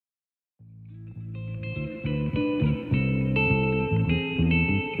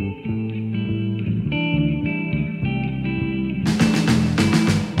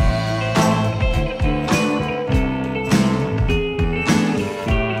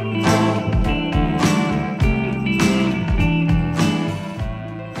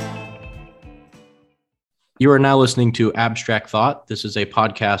You are now listening to Abstract Thought. This is a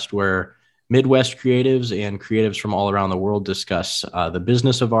podcast where Midwest creatives and creatives from all around the world discuss the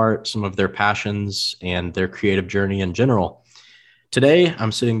business of art, some of their passions, and their creative journey in general. Today,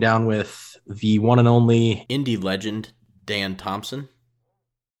 I'm sitting down with the one and only indie legend, Dan Thompson,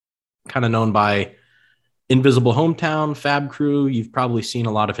 kind of known by Invisible Hometown, Fab Crew. You've probably seen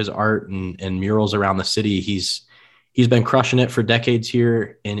a lot of his art and murals around the city. He's been crushing it for decades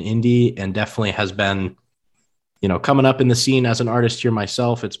here in Indy and definitely has been, coming up in the scene as an artist here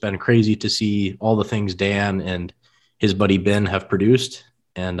myself. It's been crazy to see all the things Dan and his buddy Ben have produced.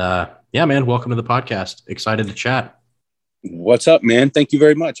 And yeah, man, welcome to the podcast. Excited to chat. What's up, man? Thank you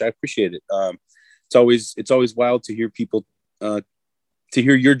very much. I appreciate it. It's always wild to hear people, to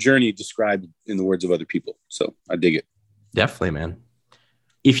hear your journey described in the words of other people. So I dig it. Definitely, man.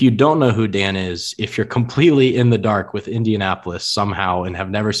 If you don't know who Dan is, if you're completely in the dark with Indianapolis somehow and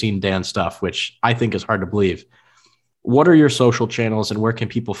have never seen Dan's stuff, which I think is hard to believe, what are your social channels and where can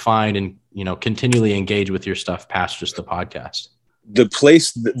people find and, continually engage with your stuff past just the podcast?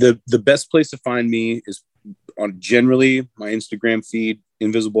 The best place to find me is on generally my Instagram feed,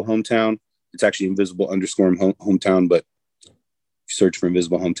 Invisible Hometown. It's actually Invisible_Hometown, but if you search for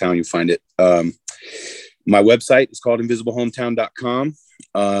Invisible Hometown, you'll find it. My website is called invisiblehometown.com.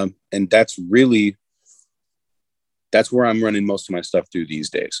 And that's where I'm running most of my stuff through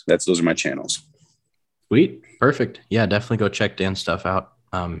these days. Those are my channels. Sweet. Perfect. Yeah, definitely go check Dan's stuff out.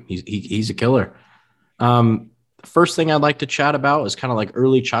 He's a killer. First thing I'd like to chat about is kind of like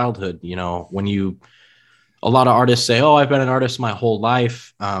early childhood. When a lot of artists say, oh, I've been an artist my whole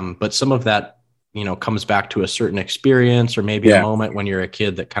life. But some of that, comes back to a certain experience or maybe a moment when you're a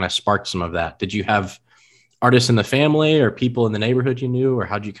kid that kind of sparked some of that. Did you have artists in the family or people in the neighborhood you knew, or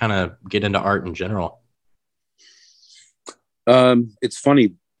how'd you kind of get into art in general? It's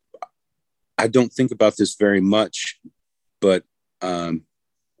funny. I don't think about this very much, but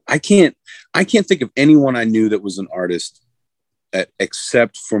I can't think of anyone I knew that was an artist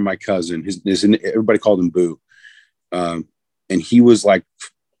except for my cousin. Everybody called him Boo. And he was like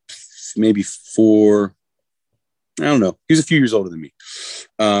maybe 4. I don't know. He was a few years older than me.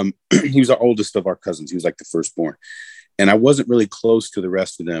 He was our oldest of our cousins. He was like the firstborn. And I wasn't really close to the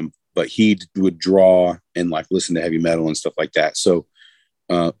rest of them, but he would draw and like listen to heavy metal and stuff like that. So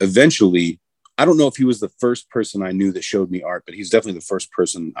eventually, I don't know if he was the first person I knew that showed me art, but he's definitely the first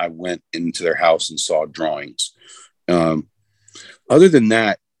person I went into their house and saw drawings. Other than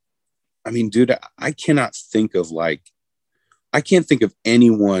that, I mean, dude, I can't think of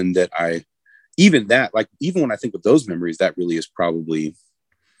anyone that even when I think of those memories, that really is probably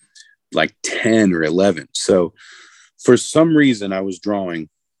like 10 or 11. So for some reason I was drawing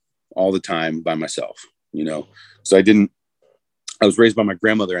all the time by myself, so I was raised by my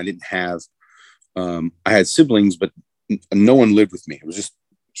grandmother. I didn't have, I had siblings, but no one lived with me. It was just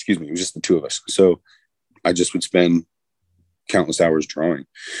the two of us. So I just would spend countless hours drawing,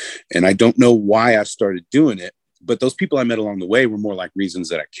 and I don't know why I started doing it, but those people I met along the way were more like reasons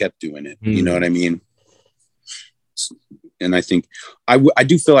that I kept doing it. You know what I mean? And I think I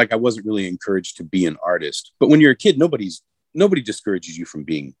do feel like I wasn't really encouraged to be an artist, but when you're a kid, nobody discourages you from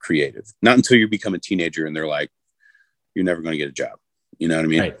being creative. Not until you become a teenager and they're like, you're never going to get a job. You know what I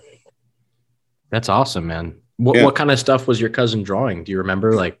mean? Right. That's awesome, man. What kind of stuff was your cousin drawing? Do you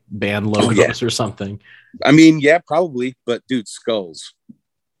remember, like band logos or something? I mean, yeah, probably. But dude, skulls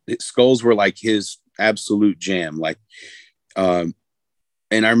were like his absolute jam. Like, and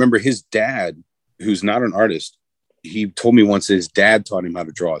I remember his dad, who's not an artist, he told me once that his dad taught him how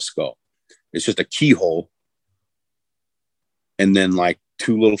to draw a skull. It's just a keyhole, and then like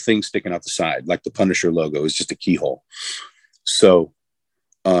 2 little things sticking out the side, like the Punisher logo is just a keyhole. So,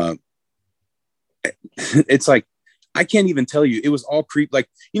 it's like, I can't even tell you. It was all like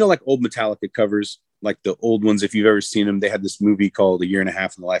old Metallica covers, like the old ones. If you've ever seen them, they had this movie called A Year and a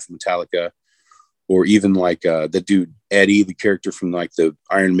Half in the Life of Metallica, or even like the dude Eddie, the character from like the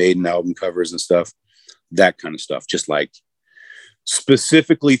Iron Maiden album covers and stuff, that kind of stuff. Just like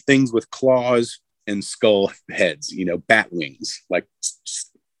specifically things with claws and skull heads, bat wings, like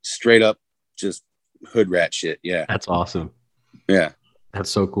straight up just hood rat shit. Yeah. That's awesome. Yeah.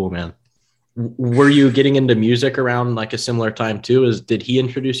 That's so cool, man. Were you getting into music around like a similar time too? Did he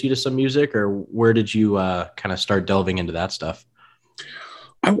introduce you to some music, or where did you kind of start delving into that stuff?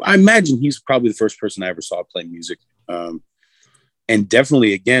 I imagine he's probably the first person I ever saw play music. And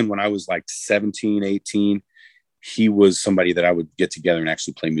definitely, again, when I was like 17, 18, he was somebody that I would get together and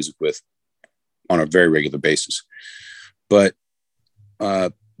actually play music with on a very regular basis. But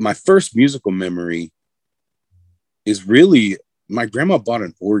my first musical memory is really my grandma bought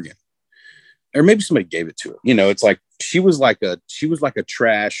an organ. or maybe somebody gave it to her. You know, it's like she was like a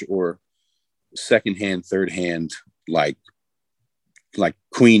trash or secondhand, third hand, like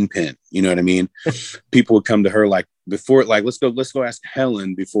queen pin. You know what I mean? People would come to her like before, like, let's go ask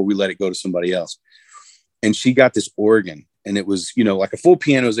Helen before we let it go to somebody else. And she got this organ, and it was, you know, like a full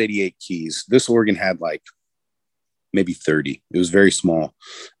piano is 88 keys. This organ had like maybe 30. It was very small.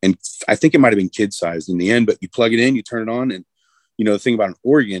 And I think it might've been kid sized in the end, but you plug it in, you turn it on. And, you know, the thing about an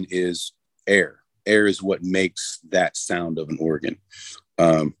organ is air. Air is what makes that sound of an organ.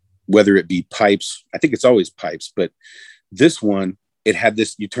 Whether it be pipes, I think it's always pipes, but this one, it had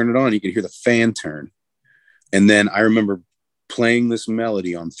this, you turn it on, you could hear the fan turn. And then I remember playing this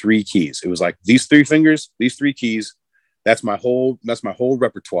melody on 3 keys. It was like these 3 fingers, these 3 keys. That's my whole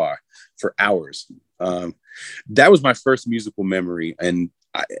repertoire for hours. That was my first musical memory. And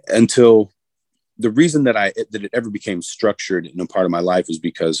until the reason that it ever became structured in a part of my life is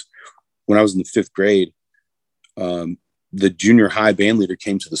because when I was in the 5th grade, the junior high band leader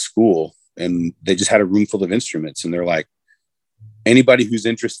came to the school, and they just had a room full of instruments. And they're like, anybody who's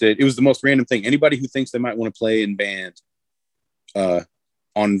interested, it was the most random thing. Anybody who thinks they might want to play in band,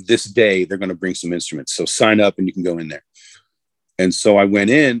 on this day, they're going to bring some instruments. So sign up and you can go in there. And so I went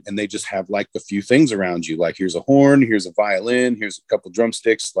in, and they just have like a few things around you. Like, here's a horn, here's a violin, here's a couple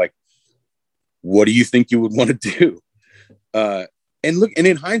drumsticks. Like, what do you think you would want to do? And look, and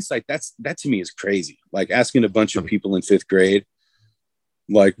in hindsight, that to me is crazy. Like asking a bunch of people in 5th grade,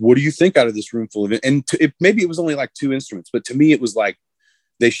 like, what do you think out of this room full of it? And maybe it was only like 2 instruments, but to me, it was like,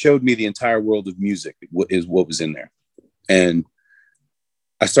 they showed me the entire world of music is what was in there. And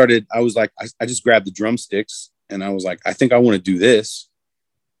I was like, I just grabbed the drumsticks, and I was like, I think I want to do this.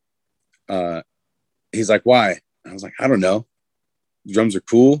 He's like, why? I was like, I don't know. Drums are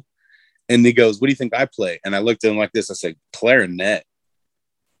cool. And he goes, what do you think I play? And I looked at him like this. I said, clarinet.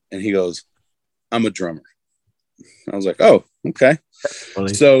 And he goes, I'm a drummer. I was like, oh, okay.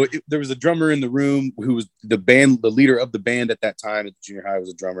 So there was a drummer in the room who was the leader of the band at that time at the junior high was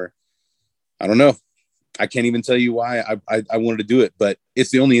a drummer. I don't know. I can't even tell you why I wanted to do it, but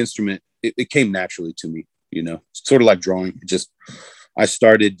it's the only instrument. It came naturally to me, you know, sort of like drawing. I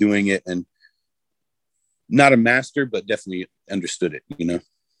started doing it, and not a master, but definitely understood it, you know.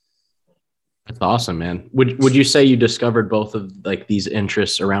 That's awesome, man. Would you say you discovered both of like these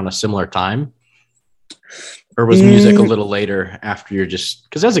interests around a similar time? Or was music a little later after you're just,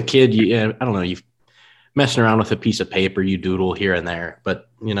 because as a kid, I don't know, you messing around with a piece of paper, you doodle here and there, but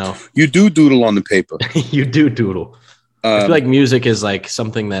you know, you do doodle on the paper. You do doodle. I feel like music is like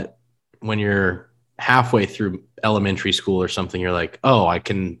something that when you're halfway through elementary school or something, you're like, oh, I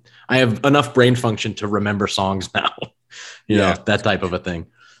have enough brain function to remember songs now, you know, that type of a thing.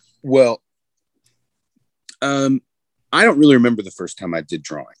 Well, I don't really remember the first time I did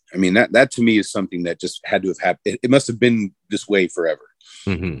drawing. I mean, that to me is something that just had to have happened. It must have been this way forever.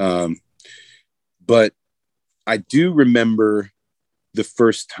 Mm-hmm. But I do remember the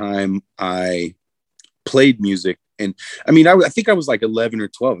first time I played music. And I mean, I think I was like 11 or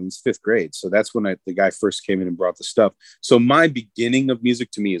 12. It was 5th grade. So that's when the guy first came in and brought the stuff. So my beginning of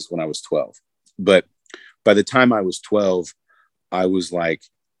music to me is when I was 12. But by the time I was 12, I was like,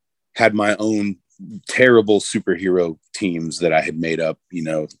 had my own terrible superhero teams that I had made up, you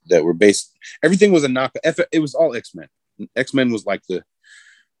know, that were everything was a knockoff. It was all X-Men. X-Men was like the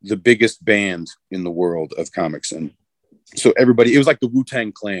biggest band in the world of comics. And so it was like the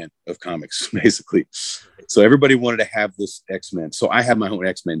Wu-Tang Clan of comics, basically. So everybody wanted to have this X-Men. So I had my own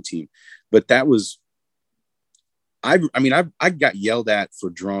X-Men team, but that was, I got yelled at for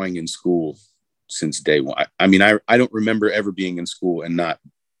drawing in school since day one. I mean, I don't remember ever being in school and not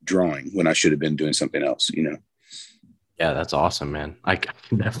drawing when I should have been doing something else, you know? Yeah, that's awesome, man. I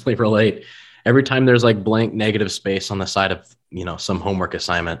can definitely relate. Every time there's like blank negative space on the side of, you know, some homework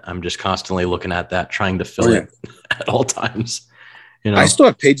assignment, I'm just constantly looking at that, trying to fill it at all times. You know, I still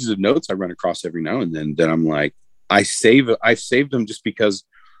have pages of notes I run across every now and then that I'm like, I saved them just because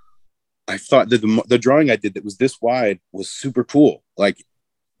I thought that the drawing I did that was this wide was super cool. Like,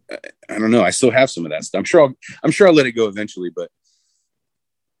 I don't know. I still have some of that stuff. I'm sure I'll let it go eventually, but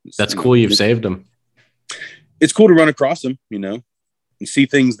that's cool. You've saved them. It's cool to run across them, you know, you see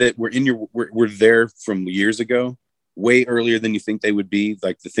things that were were there from years ago, way earlier than you think they would be.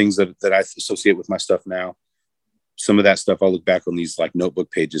 Like the things that I associate with my stuff now. Some of that stuff I'll look back on these like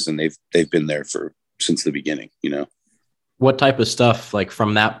notebook pages, and they've been there since the beginning, you know. What type of stuff, like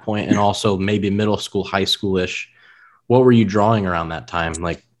from that point, and also maybe middle school, high school-ish, what were you drawing around that time,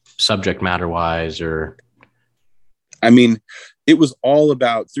 like subject matter wise? Or I mean, it was all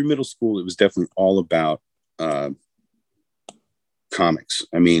about, through middle school, it was definitely all about comics.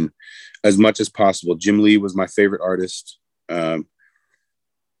 I mean, as much as possible. Jim Lee was my favorite artist.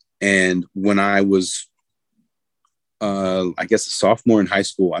 And when I was, I guess, a sophomore in high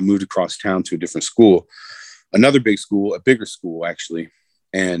school, I moved across town to a different school, another big school, a bigger school, actually.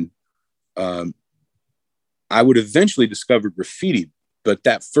 And I would eventually discover graffiti. But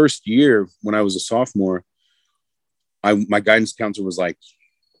that first year, when I was a sophomore, my guidance counselor was like,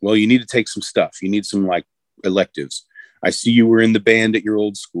 well, you need to take some stuff. You need some like electives. I see you were in the band at your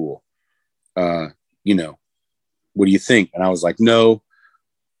old school. You know, what do you think? And I was like, no,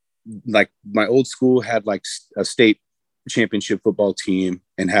 like my old school had like a state championship football team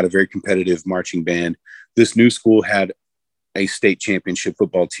and had a very competitive marching band. This new school had a state championship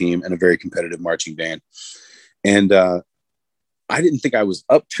football team and a very competitive marching band. And I didn't think I was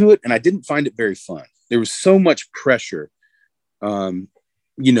up to it, and I didn't find it very fun. There was so much pressure. You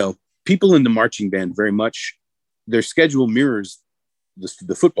know, people in the marching band very much, their schedule mirrors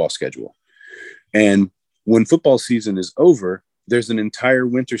the football schedule. And when football season is over, there's an entire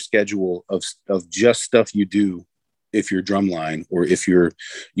winter schedule of just stuff you do if you're drumline or if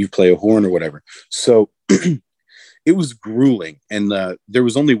you play a horn or whatever. So it was grueling. And there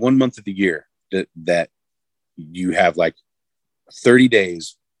was only 1 month of the year that you have like 30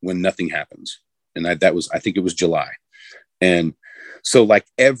 days when nothing happens. And I think it was July. And so like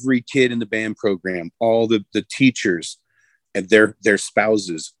every kid in the band program, all the teachers and their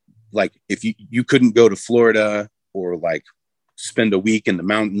spouses, like if you couldn't go to Florida or like spend a week in the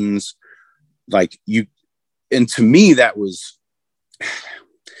mountains, like and to me, that was,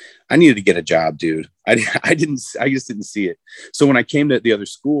 I needed to get a job, dude. I just didn't see it. So when I came to the other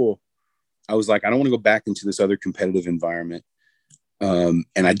school, I was like, I don't want to go back into this other competitive environment. And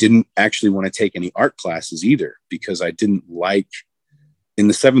I didn't actually want to take any art classes either, because I didn't like, in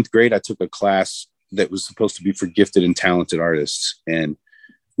the 7th grade, I took a class that was supposed to be for gifted and talented artists. And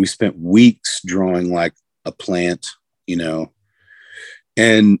we spent weeks drawing like a plant, you know,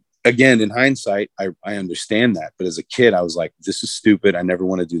 and again, in hindsight, I understand that. But as a kid, I was like, this is stupid. I never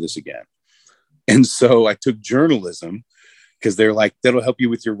want to do this again. And so I took journalism because they're like, that'll help you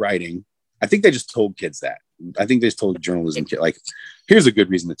with your writing. I think they just told kids that. I think they just told journalism kids, like, here's a good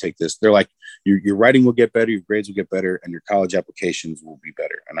reason to take this. They're like, your writing will get better, your grades will get better, and your college applications will be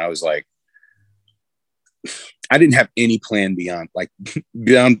better. And I was like, I didn't have any plan beyond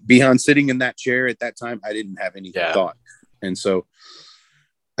sitting in that chair at that time. I didn't have any thought. And so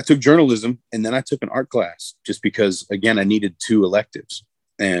I took journalism, and then I took an art class just because, again, I needed 2 electives.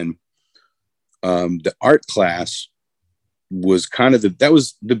 And the art class was kind of that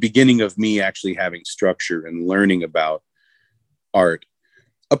was the beginning of me actually having structure and learning about art.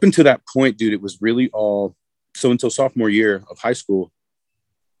 Up until that point, dude, it was really all, so until sophomore year of high school,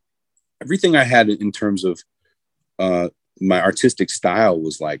 everything I had in terms of my artistic style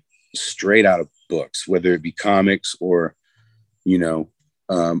was like straight out of books, whether it be comics or, you know,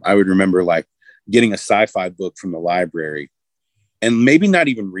 I would remember like getting a sci-fi book from the library and maybe not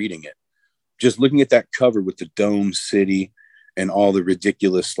even reading it, just looking at that cover with the dome city and all the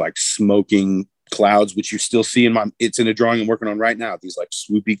ridiculous like smoking clouds, which you still see it's in a drawing I'm working on right now. These like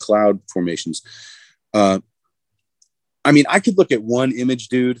swoopy cloud formations. I mean, I could look at one image,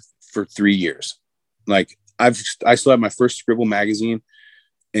 dude, for 3 years. Like I still have my first Scribble magazine,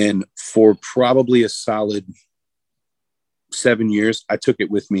 and for probably a solid 7 years, I took it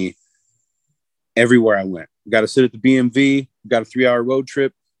with me everywhere I went. Got to sit at the BMV, got a 3-hour road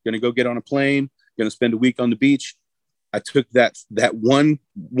trip, going to go get on a plane, going to spend a week on the beach. I took that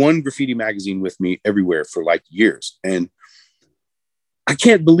one graffiti magazine with me everywhere for like years. And I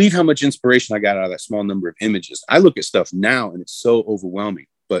can't believe how much inspiration I got out of that small number of images. I look at stuff now and it's so overwhelming,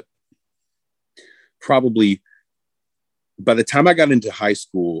 but probably by the time I got into high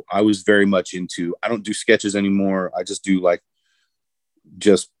school, I was very much into, I don't do sketches anymore. I just do like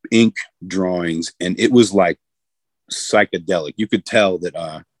just ink drawings. And it was like psychedelic. You could tell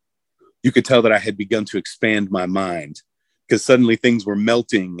that I had begun to expand my mind, because suddenly things were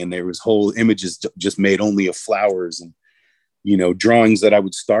melting and there was whole images just made only of flowers and, you know, drawings that I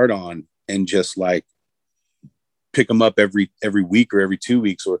would start on and just like pick them up every week or every 2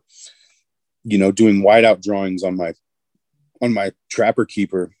 weeks, or, you know, doing whiteout drawings on my Trapper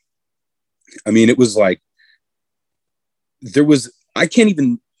Keeper. I mean, it was like, I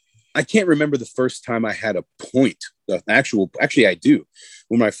can't remember the first time I had a point. Actually, I do.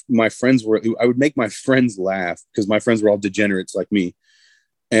 When my friends I would make my friends laugh, because my friends were all degenerates like me.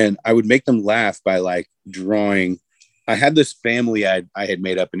 And I would make them laugh by like drawing. I had this family I had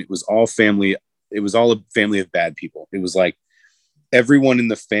made up, and it was all family. It was all a family of bad people. It was like everyone in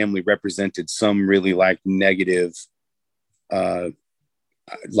the family represented some really like negative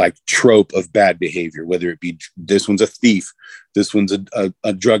like trope of bad behavior, whether it be this one's a thief, this one's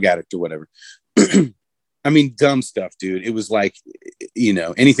a drug addict or whatever. I mean, dumb stuff, dude. It was like, you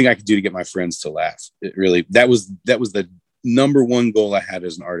know, anything I could do to get my friends to laugh. It really, that was the number one goal I had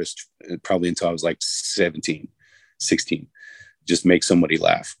as an artist, probably until I was like 17, 16, just make somebody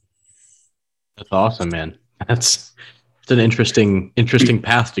laugh. That's awesome, man. It's an interesting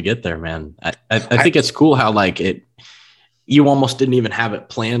path to get there, man. I think it's cool how like you almost didn't even have it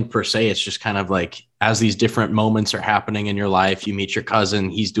planned per se. It's just kind of like, as these different moments are happening in your life, you meet your cousin,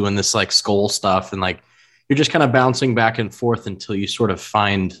 he's doing this like skull stuff, and like, you're just kind of bouncing back and forth until you sort of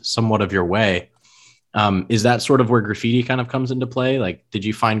find somewhat of your way. Is that sort of where graffiti kind of comes into play? Like, did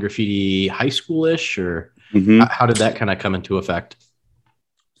you find graffiti high school-ish, or how did that kind of come into effect?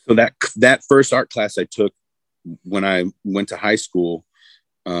 So that first art class I took when I went to high school,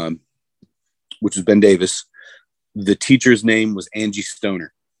 which was Ben Davis, the teacher's name was Angie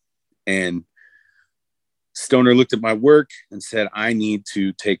Stoner. And Stoner looked at my work and said, I need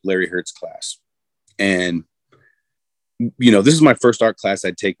to take Larry Hurt's class. And, you know, this is my first art class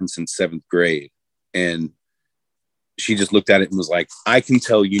I'd taken since 7th grade. And she just looked at it and was like, I can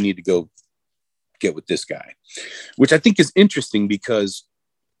tell you need to go get with this guy, which I think is interesting because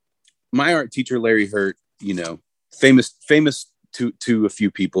my art teacher, Larry Hurt, you know, famous to a few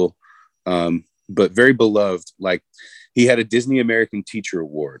people, but very beloved. Like, he had a Disney American Teacher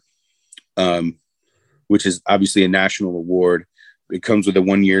Award, which is obviously a national award. It comes with a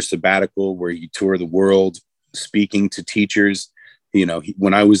 1-year sabbatical where you tour the world speaking to teachers. You know,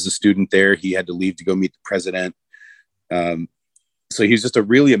 when I was a student there, he had to leave to go meet the president. So he's just a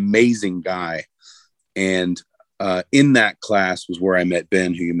really amazing guy. And in that class was where I met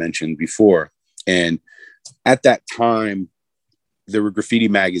Ben, who you mentioned before. And at that time, there were graffiti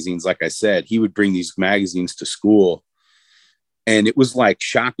magazines. Like I said, he would bring these magazines to school. And it was like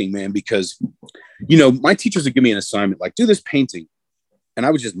shocking, man, because, you know, my teachers would give me an assignment, like, do this painting. And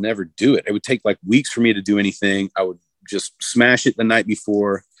I would just never do it. It would take like weeks for me to do anything. I would just smash it the night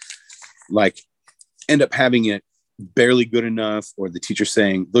before, like end up having it barely good enough, or the teacher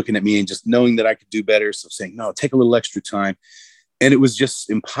saying, looking at me and just knowing that I could do better. So saying, no, take a little extra time. And it was just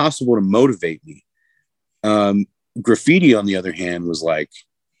impossible to motivate me. Graffiti, on the other hand, was like,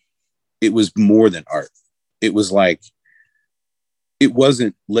 it was more than art. It was like, it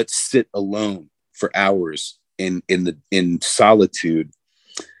wasn't, let's sit alone for hours in solitude.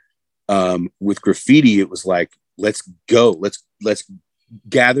 With graffiti, it was like, let's go, let's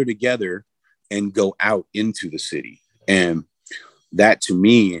gather together and go out into the city. And that, to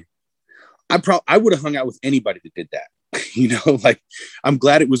me, I would have hung out with anybody that did that. You know, like, I'm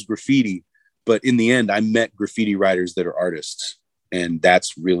glad it was graffiti, but in the end, I met graffiti writers that are artists. And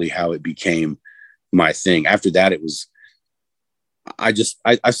that's really how it became my thing. After that, it was, I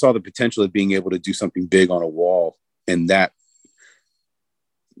saw the potential of being able to do something big on a wall. And that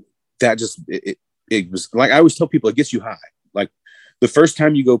just, it was like, I always tell people, it gets you high. Like, the first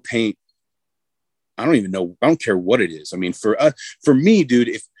time you go paint, I don't even know, I don't care what it is. I mean, for me, dude,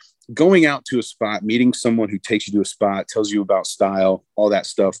 if going out to a spot, meeting someone who takes you to a spot, tells you about style, all that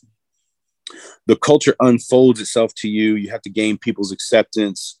stuff, the culture unfolds itself to you. You have to gain people's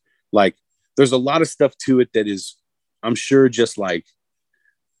acceptance. Like, there's a lot of stuff to it that is, I'm sure, just like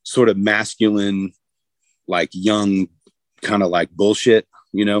sort of masculine, like young, kind of like bullshit,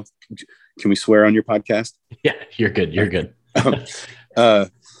 you know? Can we swear on your podcast? Yeah, you're good. You're good.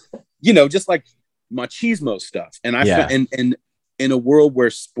 You know, just like machismo stuff. And and in a world where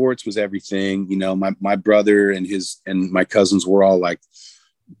sports was everything, you know, my brother and my cousins were all like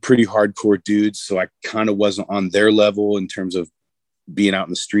pretty hardcore dudes. So I kind of wasn't on their level in terms of being out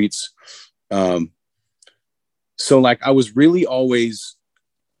in the streets. So like, I was really always,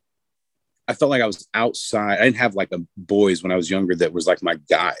 I felt like I was outside. I didn't have like a boys when I was younger that was like my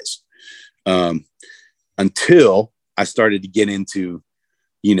guys. Until I started to get into,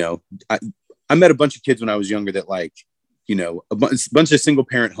 you know, I met a bunch of kids when I was younger that, like, you know, a bunch of single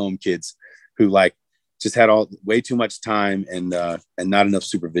parent home kids who like just had way too much time and not enough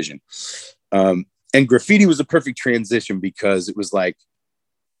supervision. And graffiti was a perfect transition because it was like,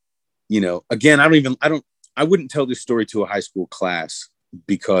 you know, again, I wouldn't tell this story to a high school class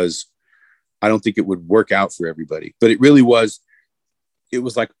because I don't think it would work out for everybody, but it really was. It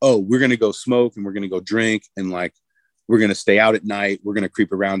was like, oh, we're going to go smoke and we're going to go drink and like, we're going to stay out at night. We're going to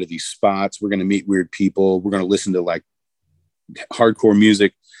creep around to these spots. We're going to meet weird people. We're going to listen to like hardcore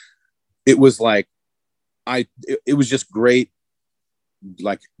music. It was like, it was just great,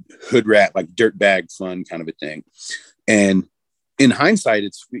 like hood rat, like dirt bag fun kind of a thing. And in hindsight,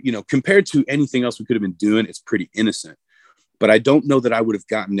 it's, you know, compared to anything else we could have been doing, it's pretty innocent. but I don't know that I would have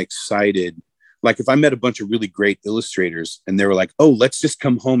gotten excited. Like if I met a bunch of really great illustrators and they were like, oh, let's just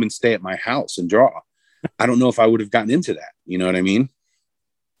come home and stay at my house and draw. I don't know if I would have gotten into that. You know what I mean?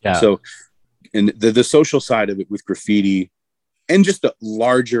 Yeah. So, and the social side of it with graffiti and just the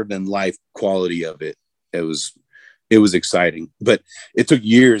larger than life quality of it, it was exciting. But it took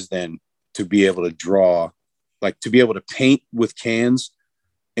years then to be able to draw, like to be able to paint with cans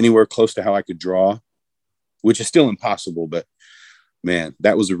anywhere close to how I could draw, which is still impossible. But man,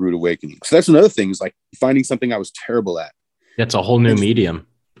 that was a rude awakening. So that's another thing, is like finding something I was terrible at. It's a whole new medium.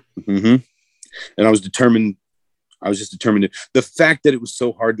 Mm-hmm. And I was just determined to, the fact that it was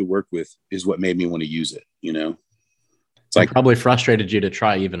so hard to work with is what made me want to use it. You know, it's like probably frustrated you to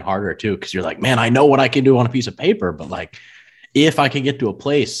try even harder too. Cause you're like, man, I know what I can do on a piece of paper, but like, if I could get to a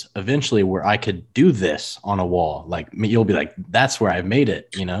place eventually where I could do this on a wall, like you'll be like, that's where I made it,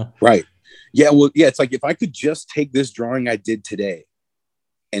 you know? Right. Yeah. Well, yeah. It's like, if I could just take this drawing I did today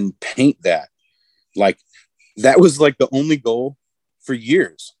and paint that, like that was like the only goal for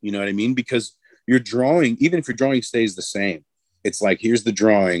years. You know what I mean? Because your drawing, even if your drawing stays the same, it's like, here's the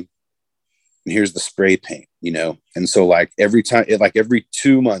drawing and here's the spray paint, you know? And so like every time, like every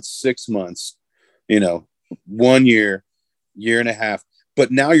 2 months, 6 months, you know, 1 year, year and a half,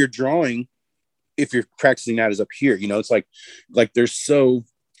 but now you're drawing, if you're practicing that, is up here, you know? It's like there's so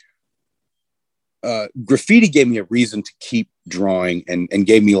graffiti gave me a reason to keep drawing and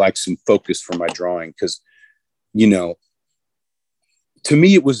gave me like some focus for my drawing. Because, you know, to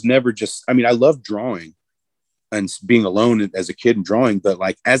me, it was never just, I mean, I love drawing and being alone as a kid and drawing, but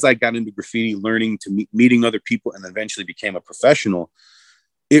like, as I got into graffiti, learning to meeting other people and eventually became a professional,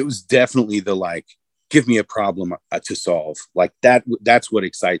 it was definitely the, like, give me a problem to solve. Like that's what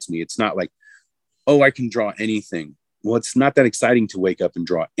excites me. It's not like, oh, I can draw anything. Well, it's not that exciting to wake up and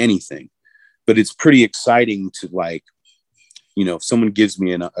draw anything, but it's pretty exciting to, like, you know, if someone gives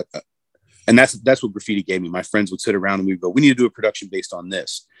me and that's what graffiti gave me. My friends would sit around and we'd go, we need to do a production based on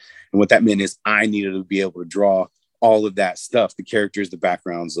this. And what that meant is I needed to be able to draw all of that stuff, the characters, the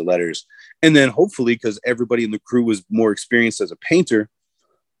backgrounds, the letters. And then hopefully, because everybody in the crew was more experienced as a painter,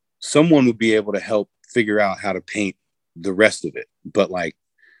 someone would be able to help figure out how to paint the rest of it. But like,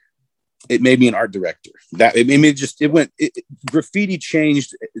 it made me an art director. That graffiti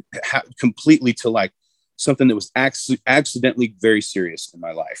changed completely to like something that was accidentally very serious in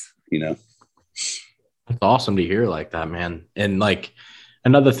my life, you know? It's awesome to hear like that, man. And like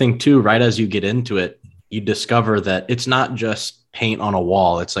another thing too, right as you get into it, you discover that it's not just paint on a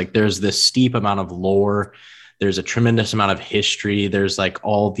wall. It's like there's this steep amount of lore. There's a tremendous amount of history. There's like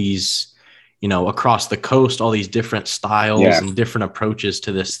all these, you know, across the coast, all these different styles and different approaches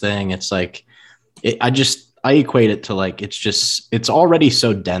to this thing. It's like, I equate it to like, it's already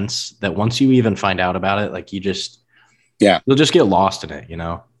so dense that once you even find out about it, like you'll just get lost in it, you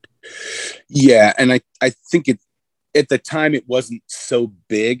know? Yeah. And I think at the time it wasn't so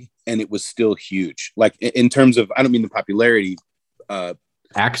big and it was still huge. Like in terms of, I don't mean the popularity,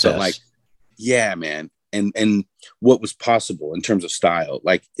 access, like, yeah, man. And what was possible in terms of style.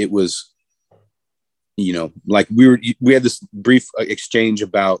 Like it was, you know, like we had this brief exchange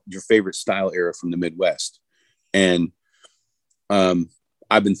about your favorite style era from the Midwest. And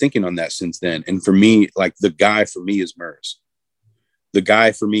I've been thinking on that since then. And for me, like the guy for me is Murs. The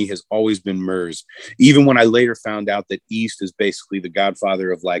guy for me has always been Murs. Even when I later found out that East is basically the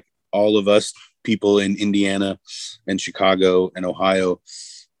godfather of like all of us people in Indiana and Chicago and Ohio,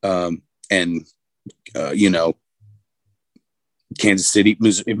 and you know, Kansas City,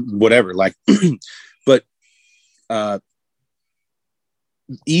 Missouri, whatever, like, but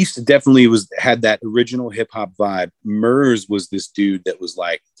East definitely had that original hip hop vibe. Murs was this dude that was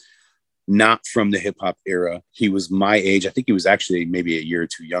like not from the hip hop era. He was my age. I think he was actually maybe a year or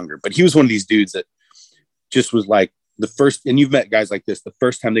two younger, but he was one of these dudes that just was like the first, and you've met guys like this, the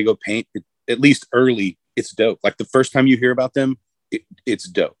first time they go paint, at least early, it's dope. Like the first time you hear about them, it's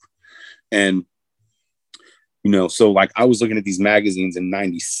dope. And, you know, so like I was looking at these magazines in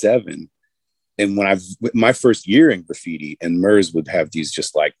 97, and when my first year in graffiti, and Murs would have these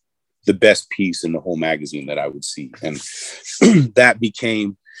just like the best piece in the whole magazine that I would see. And that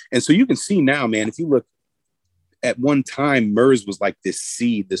became, and so you can see now, man, if you look at one time, Murs was like this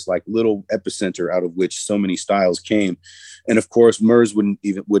seed, this like little epicenter out of which so many styles came. And of course, Murs would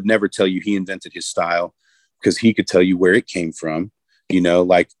never tell you he invented his style, because he could tell you where it came from. You know,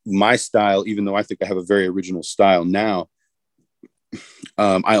 like my style, even though I think I have a very original style now,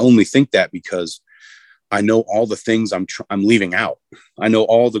 I only think that because I know all the things I'm leaving out. I know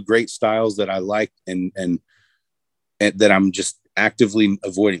all the great styles that I like and that I'm just actively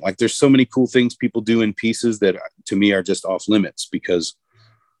avoiding. Like there's so many cool things people do in pieces that to me are just off limits because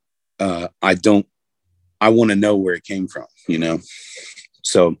I want to know where it came from, you know?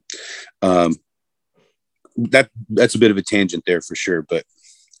 So that's a bit of a tangent there for sure, but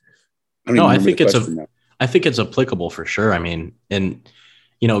I think it's applicable for sure. I mean, and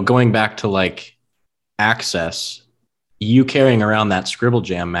you know, going back to like access, you carrying around that Scribble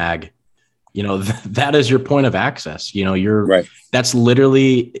Jam mag, you know, that is your point of access. You know, right. That's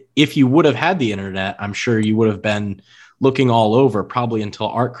literally, if you would have had the internet, I'm sure you would have been looking all over probably until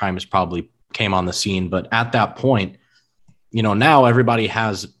Art Crimes probably came on the scene. But at that point, you know, now everybody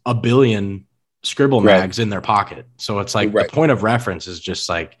has a billion Scribble mags in their pocket. So it's like the point of reference is just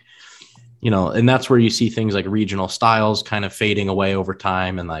like, you know, and that's where you see things like regional styles kind of fading away over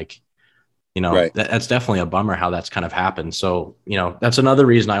time. And like, you know, that's definitely a bummer how that's kind of happened. So, you know, that's another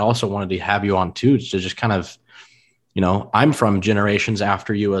reason I also wanted to have you on too, to just kind of, you know, I'm from generations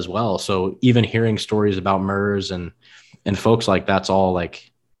after you as well. So even hearing stories about MERS and folks like that's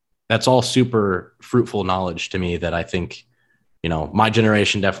all super fruitful knowledge to me that I think, you know, my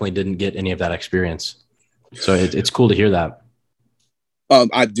generation definitely didn't get any of that experience. So it's cool to hear that.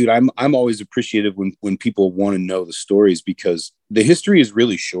 I'm always appreciative when people want to know the stories because the history is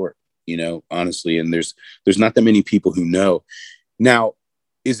really short, you know, honestly. And there's not that many people who know. Now,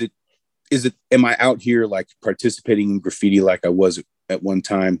 am I out here like participating in graffiti like I was at one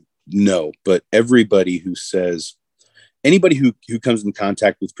time? No, but anybody who comes in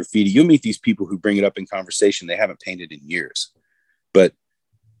contact with graffiti, you'll meet these people who bring it up in conversation. They haven't painted in years, but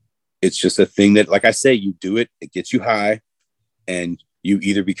it's just a thing that, like I say, you do it, it gets you high, and you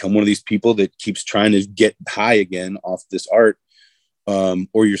either become one of these people that keeps trying to get high again off this art,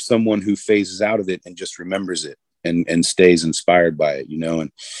 or you're someone who phases out of it and just remembers it and stays inspired by it, you know?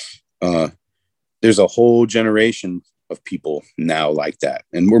 And there's a whole generation of people now like that.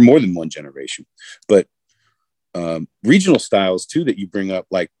 And we're more than one generation, but regional styles too, that you bring up.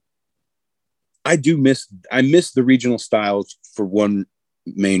 Like I miss the regional styles for one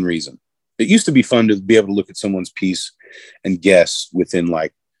main reason. It used to be fun to be able to look at someone's piece and guess within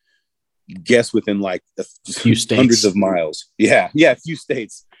like a few states, hundreds of miles. Yeah. A few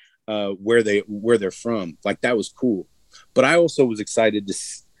states where they're from. Like that was cool. But I also was excited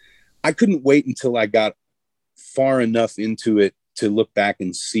I couldn't wait until I got far enough into it to look back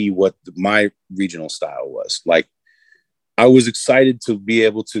and see what my regional style was. Like I was excited to be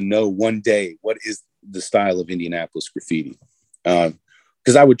able to know one day what is the style of Indianapolis graffiti.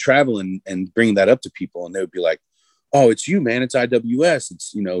 Because I would travel and bring that up to people and they would be like, oh, it's you, man. It's IWS.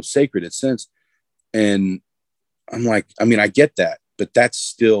 It's, you know, sacred. It's sense. And I'm like, I mean, I get that, but that's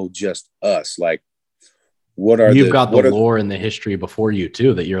still just us. Like, you've got the lore and the history before you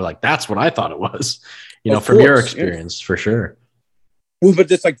too, that you're like, that's what I thought it was, you know, from your experience, for sure. Well,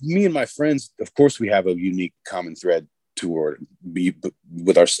 but it's like me and my friends, of course we have a unique common thread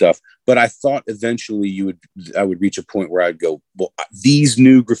with our stuff, but I thought eventually I would reach a point where I'd go, well, these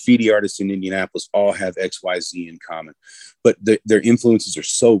new graffiti artists in Indianapolis all have XYZ in common, but their influences are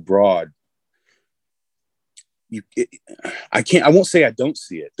so broad. I won't say I don't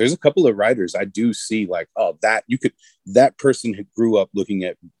see it. There's a couple of writers I do see like, oh, that person who grew up looking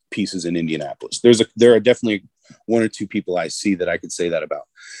at pieces in Indianapolis. There are definitely one or two people I see that I could say that about,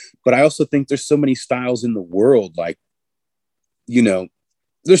 but I also think there's so many styles in the world. Like, you know,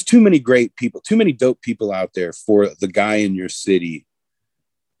 there's too many great people, too many dope people out there for the guy in your city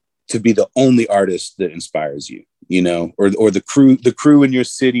to be the only artist that inspires you, you know, or the crew in your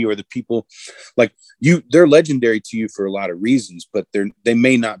city, or the people like they're legendary to you for a lot of reasons, but they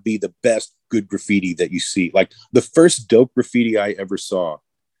may not be the best good graffiti that you see. Like the first dope graffiti I ever saw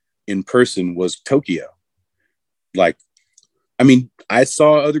in person was Tokyo. Like, I mean, I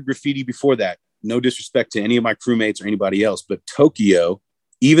saw other graffiti before that. No disrespect to any of my crewmates or anybody else, but Tokyo,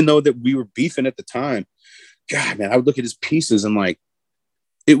 even though that we were beefing at the time, God, man, I would look at his pieces and like,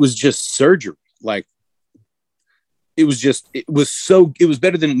 it was just surgery. Like it was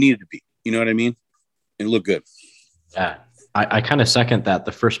better than it needed to be. You know what I mean? It looked good. Yeah. I kind of second that.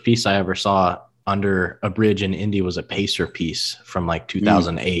 The first piece I ever saw under a bridge in Indy was a Pacer piece from like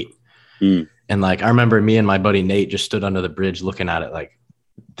 2008. And like, I remember me and my buddy Nate just stood under the bridge looking at it like,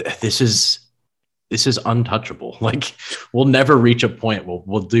 this is untouchable. Like we'll never reach a point where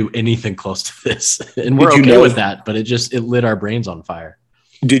we'll do anything close to this. And we're okay with that, but it lit our brains on fire.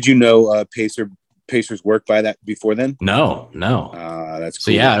 Did you know Pacer's work by that before then? No. That's cool.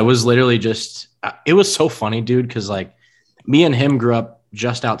 So yeah, it was literally just, it was so funny, dude. Cause like me and him grew up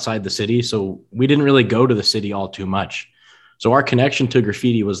just outside the city. So we didn't really go to the city all too much. So our connection to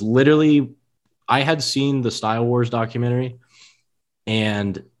graffiti was literally I had seen the Style Wars documentary,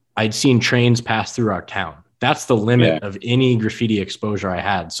 and I'd seen trains pass through our town. That's the limit of any graffiti exposure I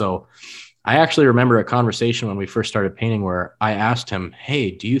had. So I actually remember a conversation when we first started painting where I asked him,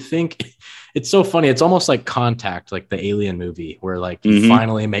 hey, do you think it's so funny? It's almost like Contact, like the Alien movie where like you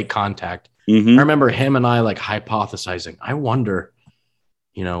finally make contact. I remember him and I like hypothesizing. I wonder,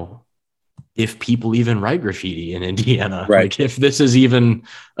 you know, if people even write graffiti in Indiana, right. Like if this is even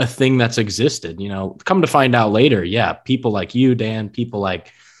a thing that's existed, you know, come to find out later. Yeah. People like you, Dan, people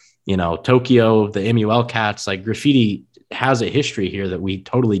like, you know, Tokyo, the MUL cats, like graffiti has a history here that we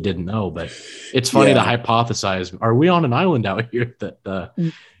totally didn't know, but it's funny to hypothesize. Are we on an island out here that,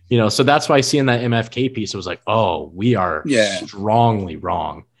 you know, so that's why seeing that MFK piece, it was like, oh, we are strongly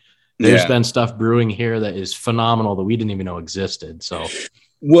wrong. There's been stuff brewing here that is phenomenal that we didn't even know existed. So,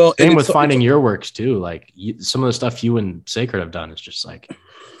 well, same with finding your works too. Like some of the stuff you and Sacred have done is just like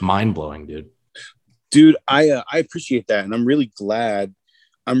mind blowing, dude. I appreciate that. And I'm really glad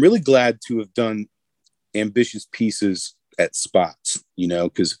to have done ambitious pieces at spots, you know,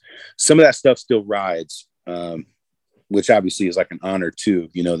 because some of that stuff still rides, which obviously is like an honor too,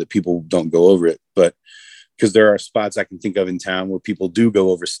 you know, that people don't go over it, but because there are spots I can think of in town where people do go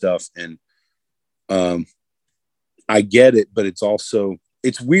over stuff, and I get it, but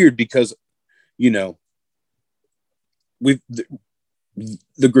it's weird because, you know, with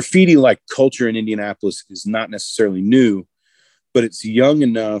the graffiti like culture in Indianapolis is not necessarily new, but it's young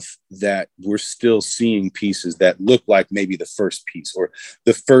enough that we're still seeing pieces that look like maybe the first piece or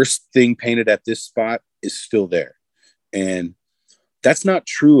the first thing painted at this spot is still there. And that's not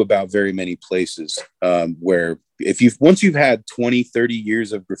true about very many places, where once you've had 20, 30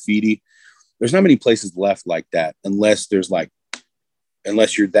 years of graffiti, there's not many places left like that, unless you're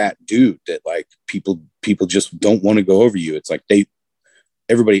that dude that like people just don't want to go over you. It's like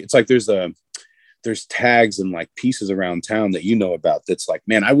it's like there's tags and like pieces around town that you know about that's like,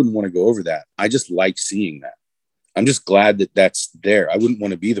 man, I wouldn't want to go over that. I just like seeing that. I'm just glad that that's there. I wouldn't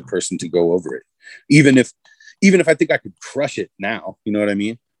want to be the person to go over it, even if I think I could crush it now. You know what I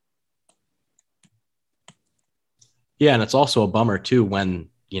mean? Yeah, and it's also a bummer too when,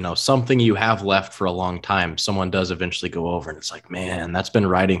 you know, something you have left for a long time, someone does eventually go over and it's like, man, that's been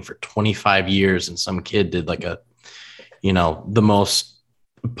writing for 25 years and some kid did like a, you know, the most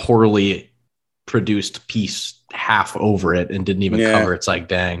poorly produced piece half over it and didn't even cover. It's like,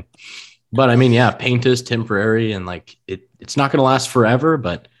 dang. But I mean, yeah, paint is temporary and like it's not going to last forever,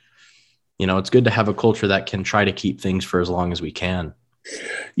 but you know, it's good to have a culture that can try to keep things for as long as we can.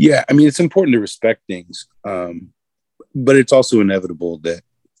 Yeah. I mean, it's important to respect things. But it's also inevitable that,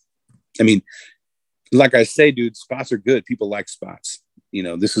 I mean, like I say, dude, spots are good. People like spots. You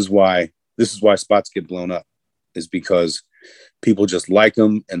know, this is why spots get blown up, is because people just like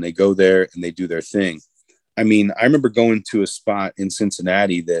them and they go there and they do their thing. I mean, I remember going to a spot in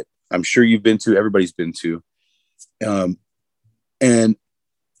Cincinnati that I'm sure you've been to, everybody's been to. And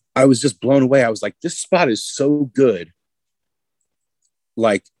I was just blown away. I was like, this spot is so good.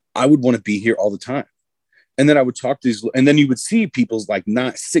 Like, I would want to be here all the time. And then I would talk to these, and then you would see people's like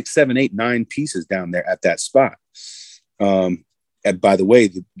 6, 7, 8, 9 pieces down there at that spot. And by the way,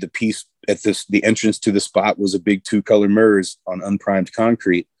 the piece at the entrance to the spot was a big 2-color MERS on unprimed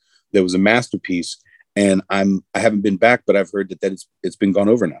concrete. That was a masterpiece. And I haven't been back, but I've heard that it's been gone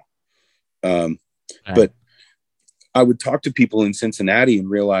over now. But I would talk to people in Cincinnati and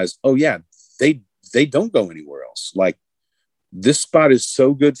realize, oh yeah, they don't go anywhere else. Like, this spot is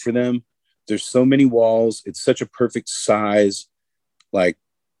so good for them. There's so many walls. It's such a perfect size. Like,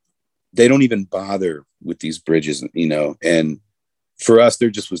 they don't even bother with these bridges, you know? And for us,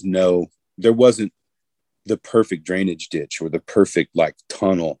 there wasn't the perfect drainage ditch or the perfect like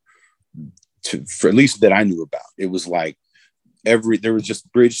tunnel for at least that I knew about. It was like there was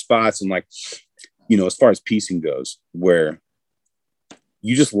just bridge spots and like, you know, as far as piecing goes, where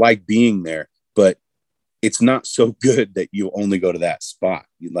you just like being there, but it's not so good that you only go to that spot.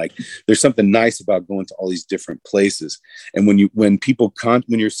 There's something nice about going to all these different places. And when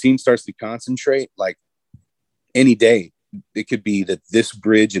your scene starts to concentrate, like any day, it could be that this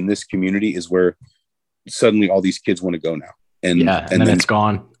bridge in this community is where suddenly all these kids want to go now. And then it's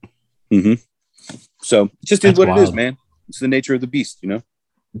gone. Mm-hmm. So it just is what wild. It is, man. It's the nature of the beast, you know?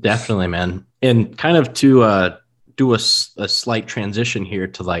 Definitely, man. And kind of to do a slight transition here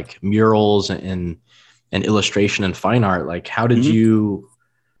to like murals and illustration and fine art. Like, how did you,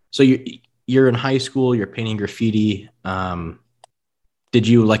 so you're in high school, you're painting graffiti. Did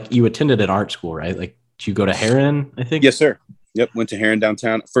you you attended an art school, right? Like, did you go to Heron, I think? Yes, sir. Yep. Went to Heron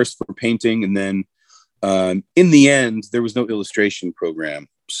downtown first for painting. And then in the end, there was no illustration program.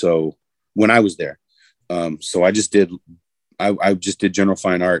 So when I was there. So I just did general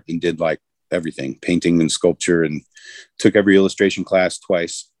fine art and did like everything, painting and sculpture, and took every illustration class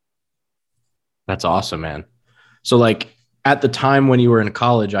twice. That's awesome, man. So like at the time when you were in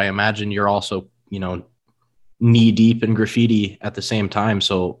college, I imagine you're also, knee deep in graffiti at the same time.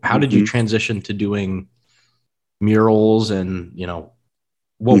 So how did you transition to doing murals, and,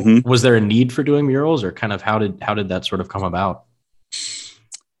 what was there a need for doing murals, or kind of how did that sort of come about?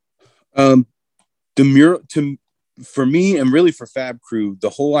 The mural for me, and really for Fab Crew, the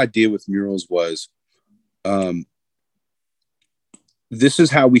whole idea with murals was, this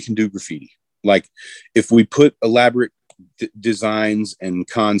is how we can do graffiti. Like if we put elaborate designs and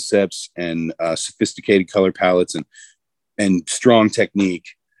concepts and sophisticated color palettes and strong technique,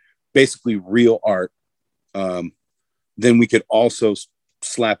 basically real art, then we could also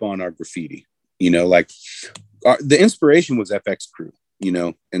slap on our graffiti. Like the inspiration was FX Crew,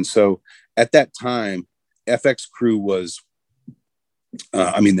 and so at that time, FX Crew was,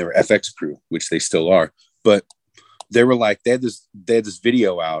 they were FX Crew, which they still are, but they were like, they had this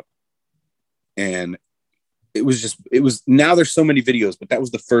video out, and it was now there's so many videos, but that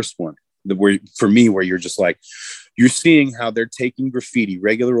was the first one where you're just like, you're seeing how they're taking graffiti,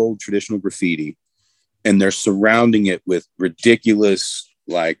 regular old traditional graffiti, and they're surrounding it with ridiculous,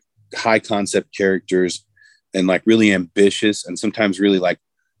 like high concept characters and like really ambitious and sometimes really like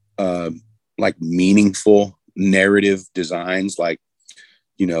meaningful narrative designs. Like,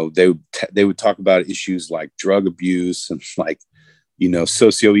 they would talk about issues like drug abuse and like,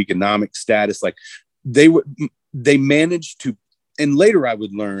 socioeconomic status. Like they managed to, and later I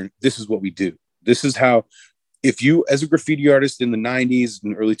would learn, this is what we do. This is how, if you, as a graffiti artist in the 90s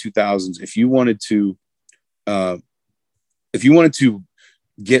and early 2000s, if you wanted to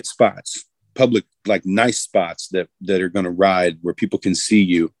get spots, public, like nice spots that are going to ride where people can see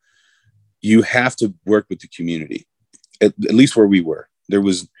you, you have to work with the community. At least where we were, it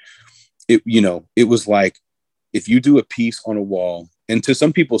was like, if you do a piece on a wall, and to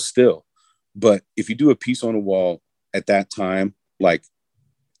some people still, but if you do a piece on a wall at that time, like,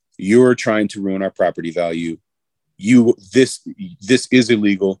 you're trying to ruin our property value. This is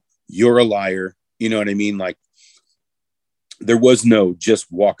illegal. You're a liar. You know what I mean? Like, there was no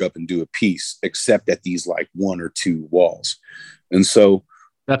just walk up and do a piece, except at these like one or two walls. And so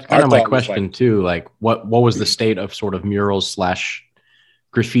that's kind of my question too. Like, what was the state of sort of murals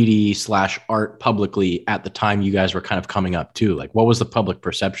 / graffiti / art publicly at the time you guys were kind of coming up too? Like, what was the public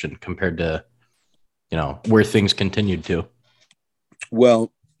perception compared to, where things continued to?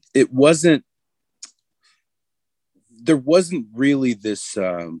 Well, there wasn't really this,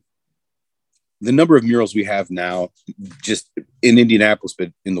 the number of murals we have now, just in Indianapolis,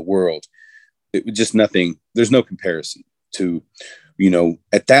 but in the world, it was just nothing. There's no comparison to,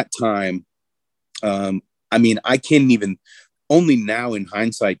 at that time. I can't even, only now in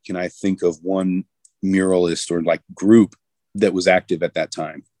hindsight can I think of one muralist or like group that was active at that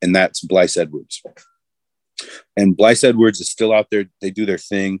time, and that's Blyce Edwards. And Blyce Edwards is still out there. They do their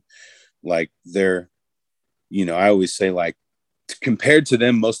thing. Like, they're, I always say, like, compared to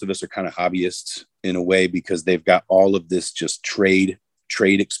them, most of us are kind of hobbyists in a way, because they've got all of this just trade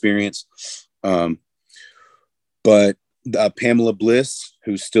experience. But Pamela Bliss,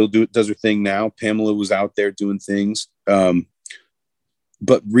 who still does her thing now, Pamela was out there doing things.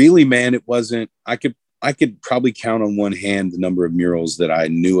 But really, man, it wasn't, I could probably count on one hand the number of murals that I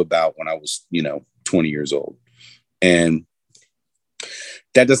knew about when I was, 20 years old. And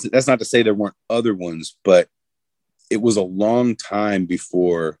that's not to say there weren't other ones, but it was a long time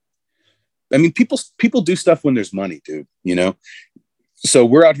before. People do stuff when there's money, dude, So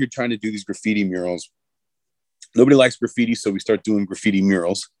we're out here trying to do these graffiti murals. Nobody likes graffiti, so we start doing graffiti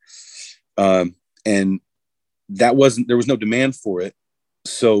murals. And there was no demand for it.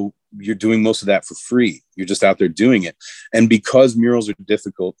 So you're doing most of that for free. You're just out there doing it. And because murals are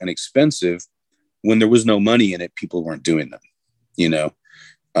difficult and expensive, when there was no money in it, people weren't doing them,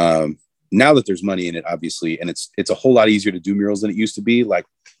 now that there's money in it, obviously, and it's a whole lot easier to do murals than it used to be. Like,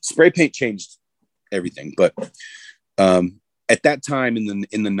 spray paint changed everything. But at that time in the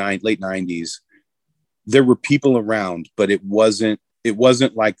late 90s, there were people around, but it wasn't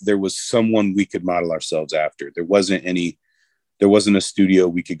like there was someone we could model ourselves after. There wasn't a studio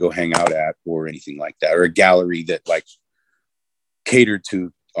we could go hang out at or anything like that, or a gallery that like catered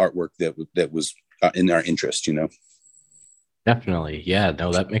to artwork that was in our interest, Definitely. Yeah,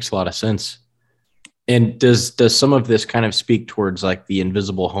 no, that makes a lot of sense. And does some of this kind of speak towards like the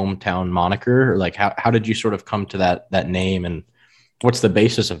Invisible Hometown moniker, or like how did you sort of come to that name, and what's the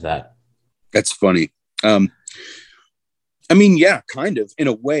basis of that? That's funny. Yeah, kind of, in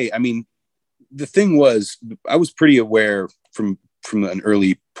a way. the thing was, I was pretty aware from an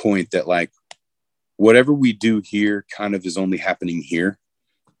early point that like whatever we do here kind of is only happening here.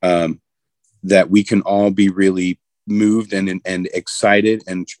 That we can all be really moved and excited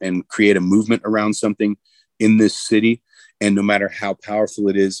and create a movement around something in this city. And no matter how powerful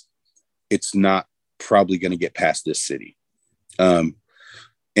it is, it's not probably going to get past this city.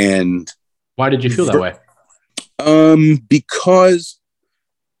 And why did you feel that way?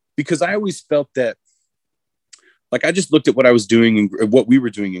 Because I always felt that, like, I just looked at what I was doing and what we were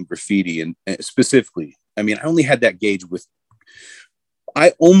doing in graffiti, and specifically, I mean, I only had that gauge with,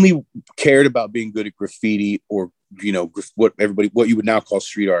 I only cared about being good at graffiti, or, you know, what you would now call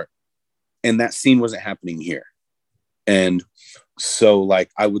street art. And that scene wasn't happening here. And so like,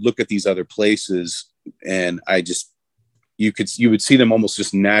 I would look at these other places and you would see them almost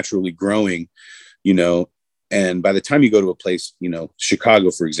just naturally growing, you know. And by the time you go to a place, you know,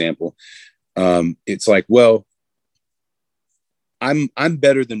 Chicago, for example, it's like, well, I'm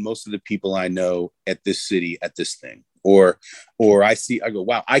better than most of the people I know at this city, at this thing. Or I go,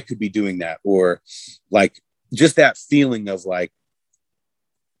 wow, I could be doing that. Or like, just that feeling of like,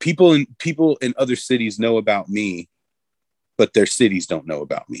 people in other cities know about me, but their cities don't know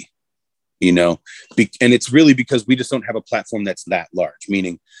about me, you know? And it's really because we just don't have a platform that's that large,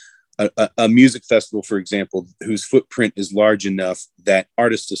 meaning a music festival, for example, whose footprint is large enough that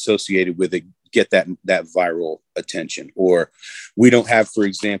artists associated with it get that viral attention. Or we don't have, for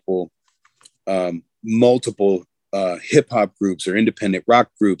example, multiple hip hop groups or independent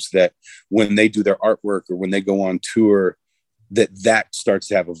rock groups that when they do their artwork or when they go on tour, that starts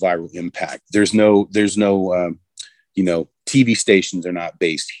to have a viral impact. There's no you know, TV stations are not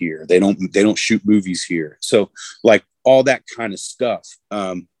based here. They don't shoot movies here. So like all that kind of stuff.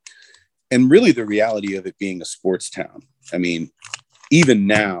 And really the reality of it being a sports town. I mean, even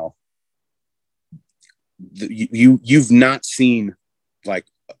now, you've not seen, like,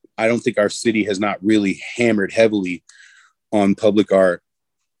 I don't think our city has not really hammered heavily on public art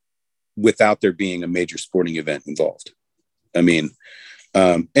without there being a major sporting event involved. I mean,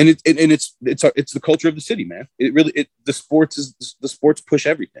 and it's the culture of the city, man. The sports push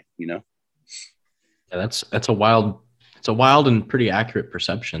everything, you know? Yeah, that's a wild and pretty accurate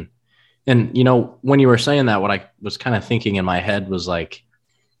perception. And, you know, when you were saying that, what I was kind of thinking in my head was like,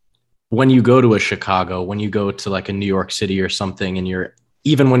 when you go to a Chicago, when you go to like a New York City or something, and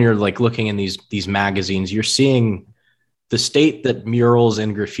even when you're like looking in these magazines, you're seeing the state that murals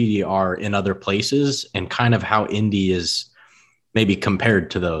and graffiti are in other places and kind of how indie is maybe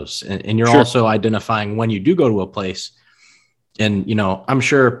compared to those. And you're also identifying when you do go to a place. And, you know, I'm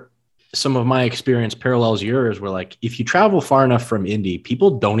sure some of my experience parallels yours, where like, if you travel far enough from indie,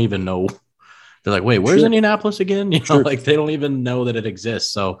 people don't even know. They're like, wait, where's Indianapolis again? You know, like they don't even know that it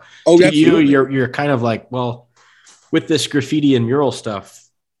exists. So you're kind of like, well, with this graffiti and mural stuff,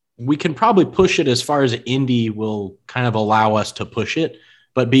 we can probably push it as far as indie will kind of allow us to push it.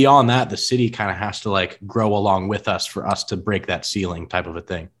 But beyond that, the city kind of has to like grow along with us for us to break that ceiling type of a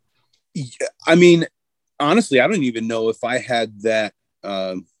thing. Yeah, I mean, honestly, I don't even know if I had that,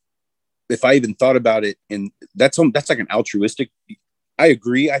 if I even thought about it. And that's like an altruistic, I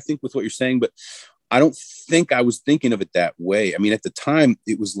agree, I think, with what you're saying, but I don't think I was thinking of it that way. I mean, at the time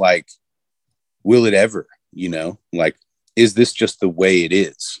it was like, will it ever, you know, like, is this just the way it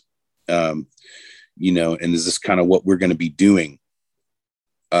is? You know, and is this kind of what we're going to be doing?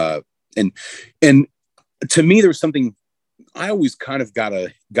 And to me, there was something, I always kind of got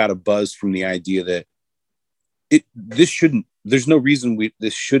a buzz from the idea that there's no reason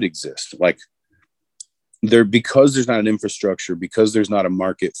this should exist. Like, because there's not an infrastructure, because there's not a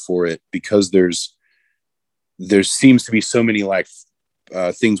market for it, because there seems to be so many like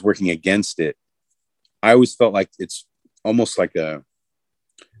things working against it. I always felt like it's almost like a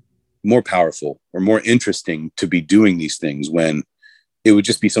more powerful or more interesting to be doing these things when it would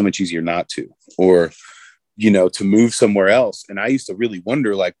just be so much easier not to, or, you know, to move somewhere else. And I used to really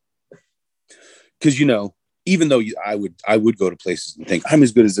wonder, like, because, you know, even though I would go to places and think I'm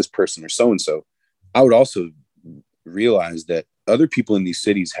as good as this person or so-and-so, I would also realize that other people in these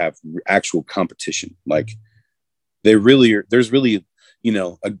cities have actual competition. Like, there's really, you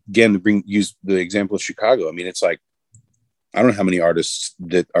know, again, to use the example of Chicago. I mean, it's like, I don't know how many artists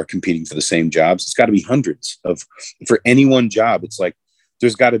that are competing for the same jobs. It's got to be hundreds for any one job. It's like,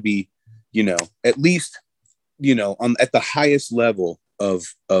 there's got to be, you know, at least, you know, at the highest level of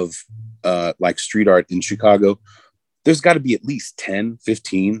like street art in Chicago, there's got to be at least 10,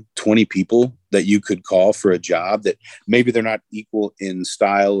 15, 20 people that you could call for a job that maybe they're not equal in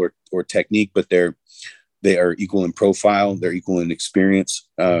style or technique, but they are equal in profile. They're equal in experience.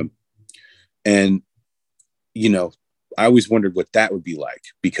 And, you know, I always wondered what that would be like,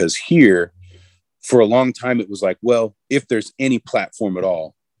 because here for a long time, it was like, well, if there's any platform at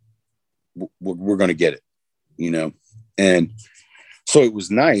all, we're going to get it, you know? And so it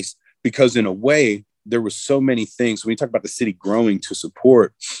was nice because in a way there was so many things. When you talk about the city growing to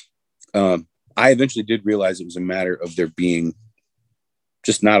support, I eventually did realize it was a matter of there being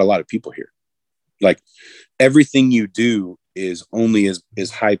just not a lot of people here. Like everything you do is only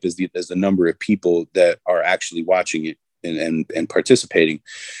as hype as the number of people that are actually watching it and participating.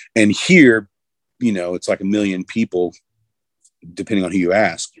 And here, you know, it's like 1 million people, depending on who you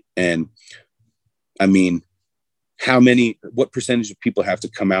ask. And I mean, what percentage of people have to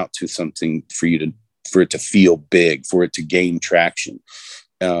come out to something for it to feel big, for it to gain traction?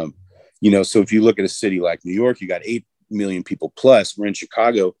 You know, so if you look at a city like New York, you got 8 million people plus. We're in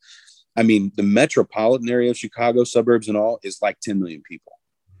Chicago. I mean, the metropolitan area of Chicago, suburbs and all, is like 10 million people.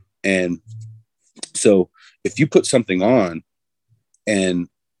 And so if you put something on and,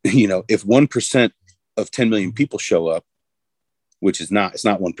 you know, if 1% of 10 million people show up, which is not, it's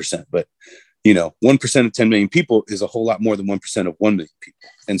not 1%, but, you know, 1% of 10 million people is a whole lot more than 1% of 1 million people.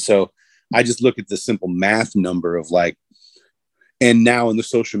 And so I just look at the simple math number of like, and now in the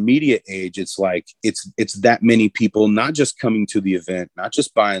social media age, it's like, it's that many people, not just coming to the event, not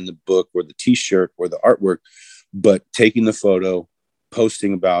just buying the book or the t-shirt or the artwork, but taking the photo,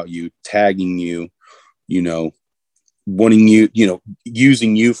 posting about you, tagging you, you know, wanting you, you know,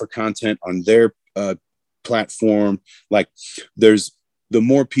 using you for content on their platform. Like the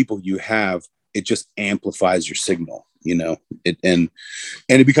more people you have, it just amplifies your signal, you know, and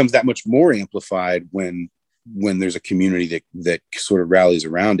it becomes that much more amplified when there's a community that sort of rallies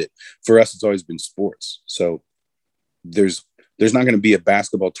around it. For us, it's always been sports. So there's not going to be a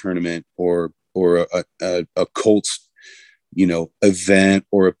basketball tournament or a Colts, you know, event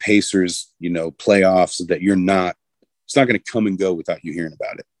or a Pacers, you know, playoffs that it's not going to come and go without you hearing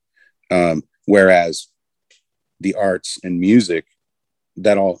about it. Whereas the arts and music,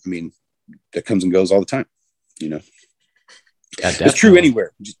 that comes and goes all the time, you know. Yeah, it's true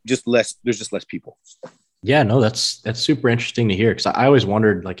anywhere. Just less. There's just less people. Yeah, no, that's super interesting to hear, because I always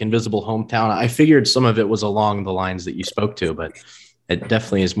wondered, like, Invisible Hometown. I figured some of it was along the lines that you spoke to, but it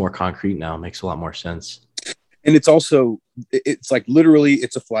definitely is more concrete now. It makes a lot more sense. And it's also, it's like literally,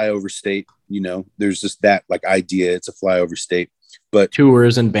 it's a flyover state. You know, there's just that like idea. It's a flyover state. But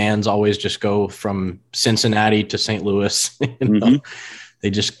tours and bands always just go from Cincinnati to St. Louis. You know? Mm-hmm.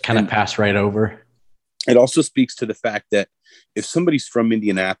 They just kind of pass right over. It also speaks to the fact that if somebody's from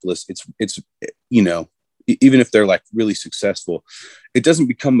Indianapolis, it's you know, even if they're like really successful, it doesn't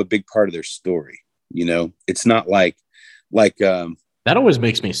become a big part of their story. You know, it's not like that always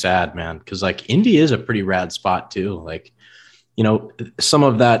makes me sad, man. Cause like Indy is a pretty rad spot too. Like, you know, some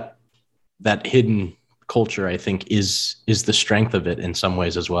of that hidden culture, I think is the strength of it in some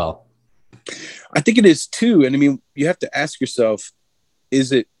ways as well. I think it is too. And I mean, you have to ask yourself,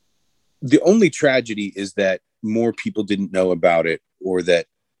 is it the only tragedy is that more people didn't know about it, or that,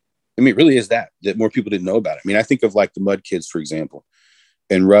 I mean, it really is that more people didn't know about it. I mean, I think of like the Mud Kids, for example,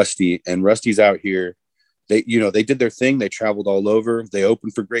 and Rusty's out here. They, you know, they did their thing. They traveled all over. They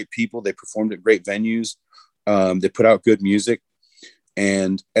opened for great people. They performed at great venues. They put out good music.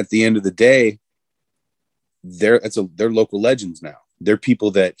 And at the end of the day, they're local legends now. They're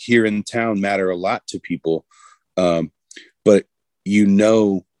people that here in town matter a lot to people. But you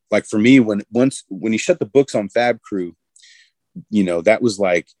know, like for me, when he shut the books on Fab Crew, you know, that was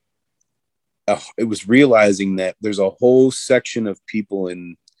like, it was realizing that there's a whole section of people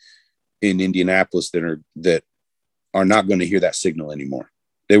in Indianapolis that are not going to hear that signal anymore.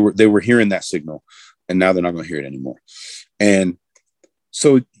 They were hearing that signal, and now they're not going to hear it anymore. And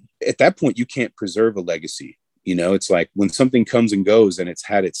so at that point, you can't preserve a legacy. You know, it's like when something comes and goes and it's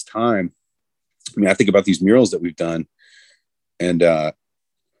had its time. I mean, I think about these murals that we've done, and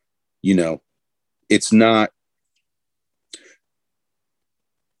you know, it's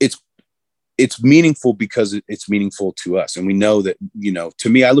meaningful because it's meaningful to us. And we know that, you know, to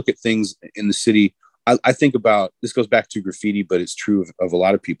me, I look at things in the city. I think about, this goes back to graffiti, but it's true of a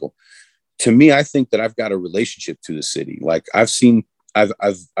lot of people. To me, I think that I've got a relationship to the city. Like I've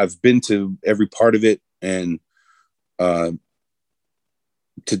been to every part of it, and and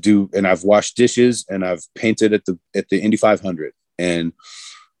I've washed dishes, and I've painted at the Indy 500. And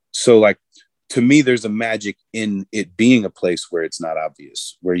so like, to me, there's a magic in it being a place where it's not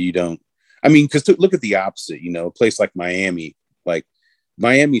obvious, where you don't, I mean, because look at the opposite, you know, a place like Miami, like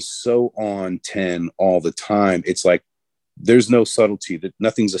Miami's so on 10 all the time. It's like, there's no subtlety, that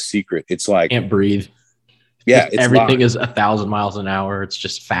nothing's a secret. It's like, can't breathe. Yeah. Everything is 1,000 miles an hour. It's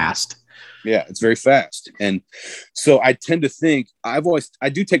just fast. Yeah, it's very fast. And so I tend to think I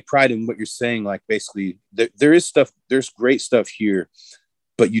do take pride in what you're saying. Like basically there's great stuff here,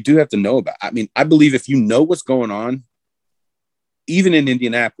 but you do have to know about, I mean, I believe if you know what's going on, even in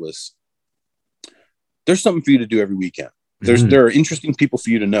Indianapolis, there's something for you to do every weekend. There are interesting people for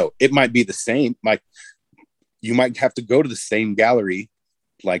you to know. It might be the same, like you might have to go to the same gallery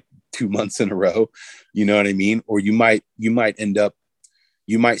like 2 months in a row, you know what I mean? Or you might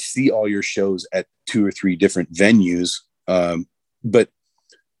see all your shows at 2 or 3 different venues. But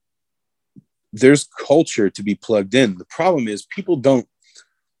there's culture to be plugged in. The problem is people don't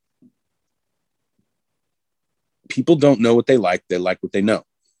know what they like what they know.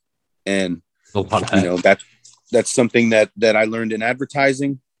 And you know, that's something that I learned in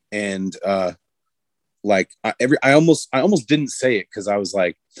advertising. And like I almost didn't say it because I was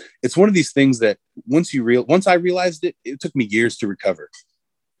like, it's one of these things that once I realized it, it took me years to recover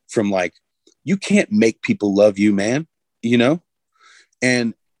from, like, you can't make people love you, man, you know?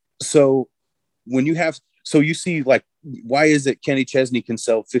 And so you see, like, why is it Kenny Chesney can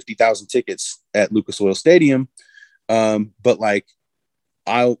sell 50,000 tickets at Lucas Oil Stadium? But like,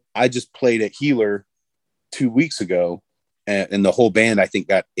 I just played at Healer 2 weeks ago and the whole band, I think,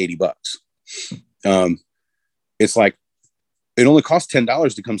 got $80. It's like, it only costs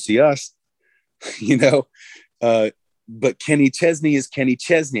 $10 to come see us, you know? But Kenny Chesney is Kenny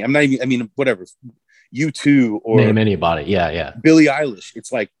Chesney. Whatever, U2 or name anybody. Yeah. Billie Eilish.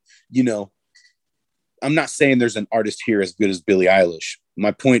 It's like, you know, I'm not saying there's an artist here as good as Billie Eilish.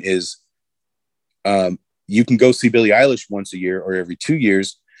 My point is, you can go see Billie Eilish once a year or every 2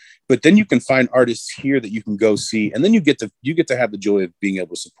 years, but then you can find artists here that you can go see. And then you get to have the joy of being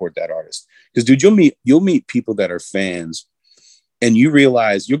able to support that artist. Because dude, you'll meet people that are fans, and you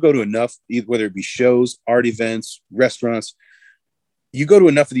realize you'll go to enough, whether it be shows, art events, restaurants, you go to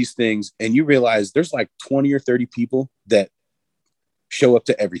enough of these things and you realize there's like 20 or 30 people that show up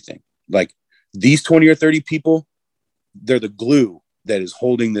to everything. Like, these 20 or 30 people, they're the glue that is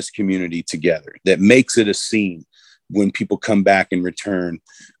holding this community together, that makes it a scene when people come back and return.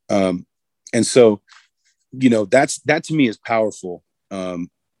 And so, you know, that to me is powerful. And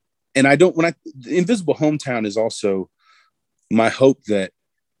the Invisible Hometown is also my hope that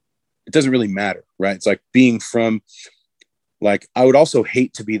it doesn't really matter, right? It's like being from, like, I would also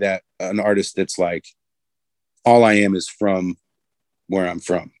hate to be an artist that's like, all I am is from where I'm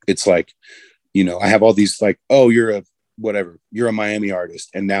from. It's like, you know, I have all these, like, oh, you're a Miami artist,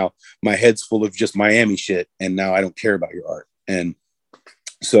 and now my head's full of just Miami shit, and now I don't care about your art. And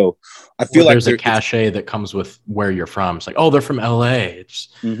so I feel like there's a cachet that comes with where you're from. It's like, oh, they're from LA. It's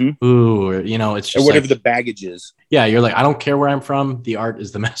ooh, or, you know, it's just or whatever like, the baggage is. Yeah, you're like, I don't care where I'm from. The art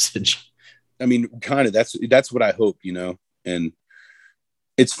is the message. I mean, kind of. That's what I hope, you know. And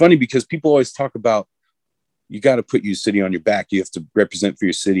it's funny because people always talk about, you got to put your city on your back. You have to represent for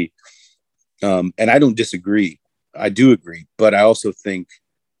your city. And I don't disagree. I do agree, but I also think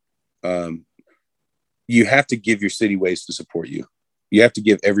you have to give your city ways to support you. You have to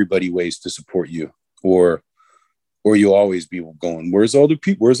give everybody ways to support you, or you'll always be going, where's all the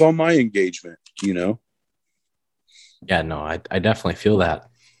people? Where's all my engagement? You know? Yeah, no, I definitely feel that.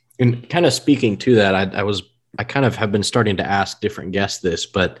 And kind of speaking to that, I kind of have been starting to ask different guests this,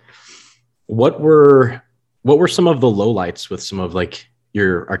 but what were some of the lowlights with some of, like,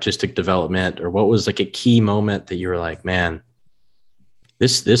 your artistic development, or what was like a key moment that you were like, man,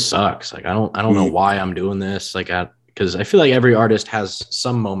 this sucks. Like, I don't know why I'm doing this. Like, because I feel like every artist has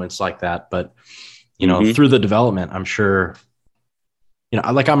some moments like that, but, you know, through the development, I'm sure, you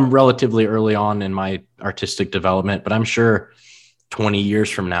know, like, I'm relatively early on in my artistic development, but I'm sure 20 years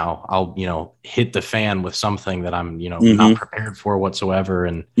from now, I'll, you know, hit the fan with something that I'm, you know, not prepared for whatsoever.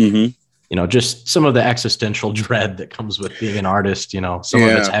 And, you know, just some of the existential dread that comes with being an artist, you know, some of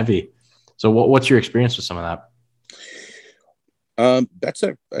it's heavy. So what's your experience with some of that? That's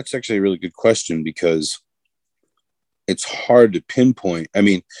actually a really good question, because it's hard to pinpoint. I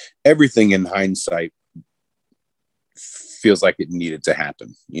mean, everything in hindsight feels like it needed to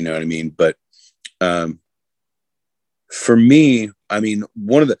happen. You know what I mean? But for me, I mean,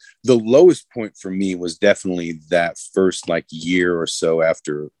 one of the lowest point for me was definitely that first, like, year or so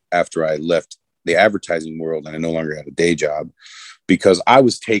after I left the advertising world and I no longer had a day job, because I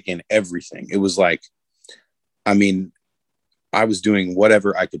was taking everything. It was like, I mean, I was doing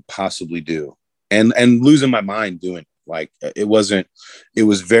whatever I could possibly do and losing my mind doing it. Like, it was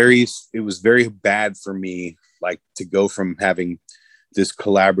very bad for me, like, to go from having this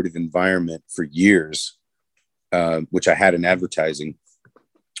collaborative environment for years, which I had in advertising,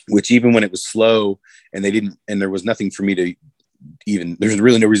 which even when it was slow and there was nothing for me there's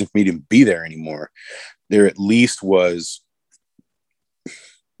really no reason for me to be there anymore. There at least was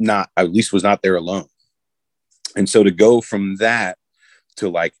not there alone. And so to go from that to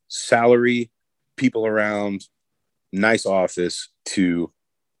like salary, people around, nice office, to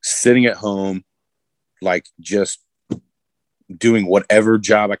sitting at home, like just doing whatever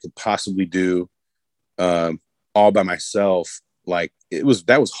job I could possibly do, all by myself. Like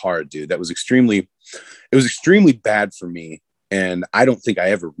that was hard, dude. It was extremely bad for me. And I don't think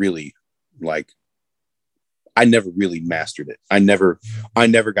I ever really I never really mastered it. I never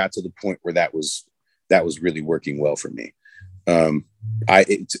got to the point where that was really working well for me.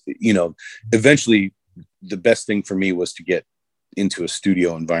 Eventually the best thing for me was to get into a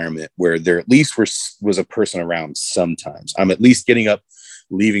studio environment where there at least was a person around sometimes. I'm at least getting up,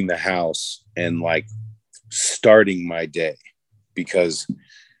 leaving the house, and like starting my day. Because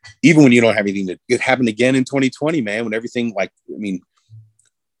even when you don't have anything it happened again in 2020, man, when everything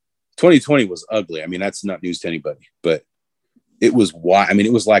 2020 was ugly. I mean, that's not news to anybody, but it was why. I mean,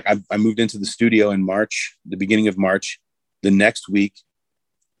 it was like I moved into the studio in March, the beginning of March. The next week,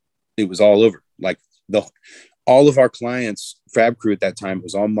 it was all over. Like all of our clients, Fab Crew at that time, it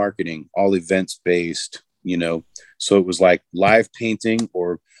was all marketing, all events based, So it was like live painting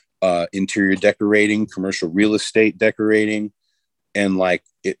or interior decorating, commercial real estate decorating, and like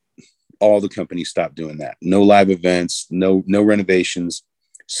all the companies stopped doing that. No live events, no renovations.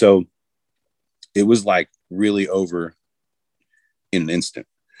 So it was like really over in an instant.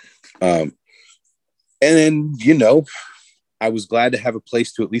 And then, I was glad to have a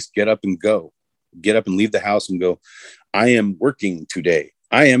place to at least get up and leave the house and go, I am working today.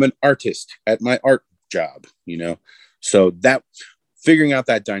 I am an artist at my art job, So that figuring out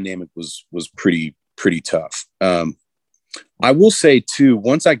that dynamic was pretty tough. I will say too,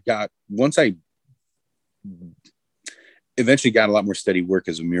 once I eventually got a lot more steady work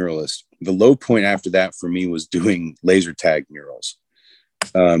as a muralist, the low point after that for me was doing laser tag murals.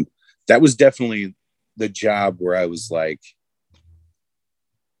 That was definitely the job where I was like,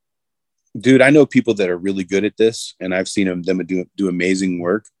 dude, I know people that are really good at this, and I've seen them do amazing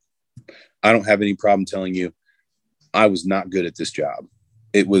work. I don't have any problem telling you I was not good at this job.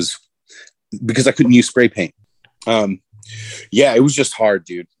 It was because I couldn't use spray paint. Yeah, it was just hard,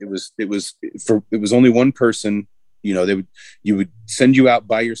 dude. It was only one person. You would send you out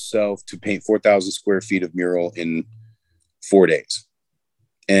by yourself to paint 4,000 square feet of mural in 4 days.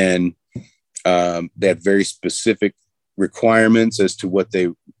 And they had very specific requirements as to what they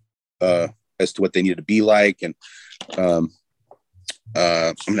needed to be like. And I'm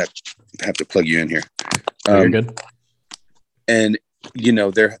gonna have to plug you in here. You're good. And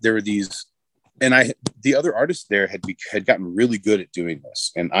there were these, and the other artists there had gotten really good at doing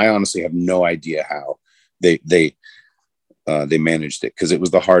this, and I honestly have no idea how they managed it, because it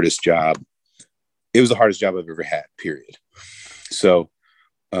was the hardest job. It was the hardest job I've ever had, period. So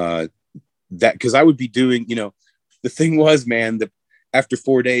that, because I would be doing, the thing was, man, that after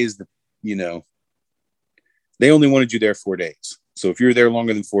 4 days, they only wanted you there 4 days. So if you were there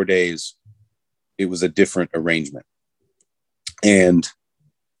longer than 4 days, it was a different arrangement. And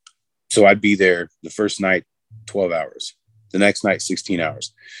so I'd be there the first night, 12 hours, the next night, 16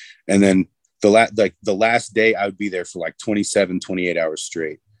 hours. And then the last day I would be there for like 27, 28 hours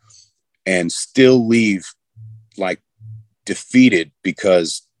straight, and still leave like defeated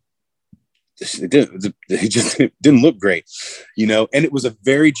because it just didn't look great, and it was a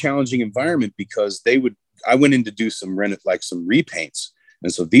very challenging environment because I went in to do some repaints.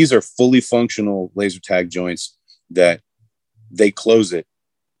 And so these are fully functional laser tag joints that they close it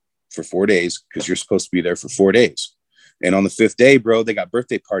for 4 days, because you're supposed to be there for 4 days. And on the 5th day, bro, they got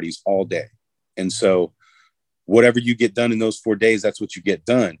birthday parties all day. And so whatever you get done in those 4 days, that's what you get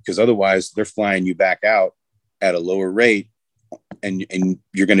done, because otherwise they're flying you back out at a lower rate, and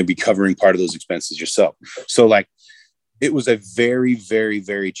you're going to be covering part of those expenses yourself. So like, it was a very, very,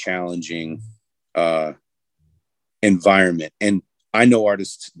 very challenging environment. And I know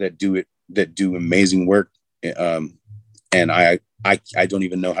artists that do amazing work. And I don't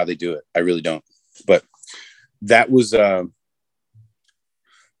even know how they do it. I really don't. But that was, that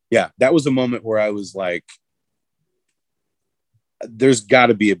was a moment where I was like, there's got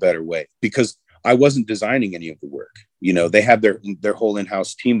to be a better way, because I wasn't designing any of the work. They have their whole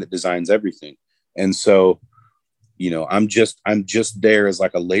in-house team that designs everything. And so, I'm just there as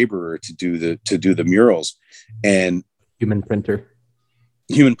like a laborer to do the murals. And human printer.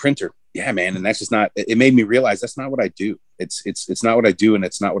 Yeah, man. And that's just not, it made me realize that's not what I do. It's not what I do, and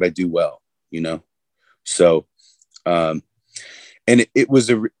it's not what I do well, So, And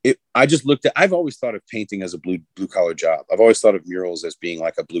I just looked at, I've always thought of painting as a blue collar job. I've always thought of murals as being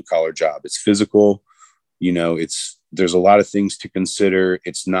like a blue collar job. It's physical, there's a lot of things to consider.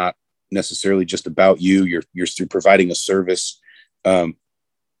 It's not necessarily just about you. You're providing a service. And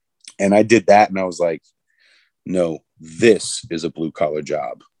I did that, and I was like, no, this is a blue collar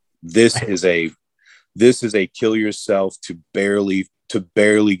job. This is a kill yourself to barely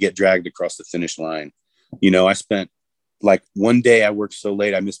get dragged across the finish line. I spent like one day, I worked so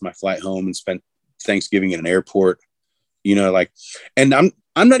late, I missed my flight home and spent Thanksgiving in an airport, and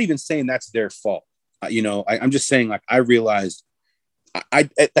I'm not even saying that's their fault. I'm just saying, like, I realized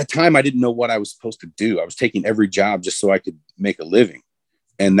at that time, I didn't know what I was supposed to do. I was taking every job just so I could make a living.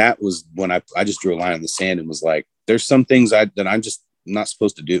 And that was when I just drew a line in the sand and was like, there's some things that I'm just not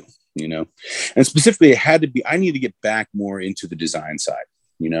supposed to do, and specifically I need to get back more into the design side,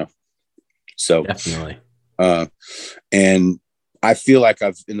 so definitely. And I feel like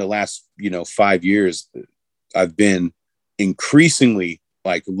in the last, 5 years, I've been increasingly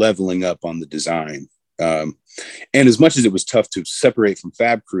like leveling up on the design. And as much as it was tough to separate from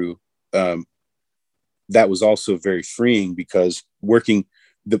Fab Crew, that was also very freeing, because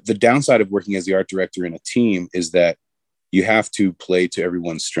the downside of working as the art director in a team is that you have to play to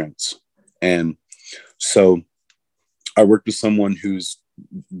everyone's strengths. And so I worked with someone whose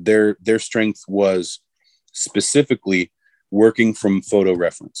their strength was specifically working from photo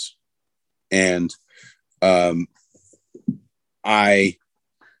reference. And I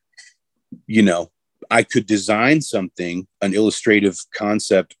could design something, an illustrative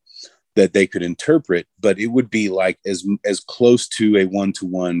concept that they could interpret, but it would be like as close to a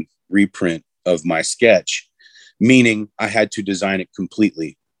one-to-one reprint of my sketch, meaning I had to design it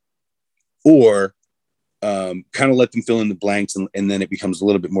completely, or kind of let them fill in the blanks, and then it becomes a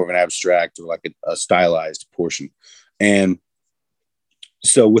little bit more of an abstract or like a stylized portion. And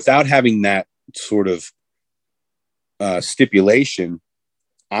so without having that sort of stipulation,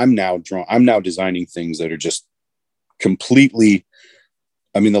 I'm now designing things that are just completely,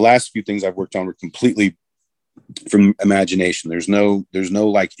 the last few things I've worked on were completely from imagination. There's no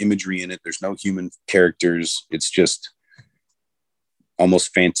like imagery in it. There's no human characters. It's just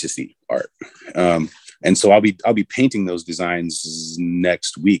almost fantasy art. And so I'll be painting those designs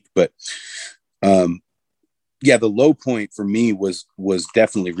next week. But the low point for me was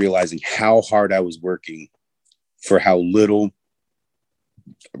definitely realizing how hard I was working for how little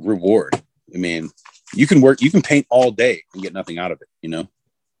reward. You can paint all day and get nothing out of it,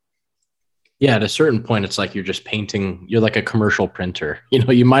 Yeah, at a certain point, it's like you're just painting. You're like a commercial printer.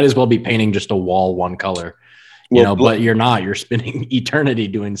 You might as well be painting just a wall one color. But you're not. You're spending eternity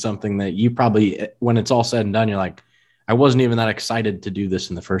doing something that you probably, when it's all said and done, you're like, I wasn't even that excited to do this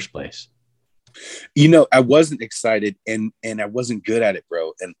in the first place. I wasn't excited, and I wasn't good at it,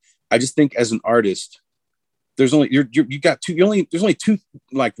 bro. And I just think as an artist, there's only two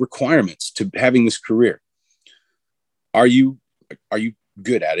like requirements to having this career. Are you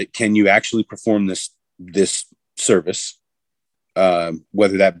good at it? Can you actually perform this service?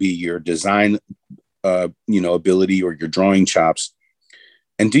 Whether that be your design ability or your drawing chops,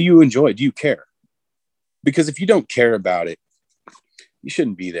 and do you enjoy it? Do you care? Because if you don't care about it, you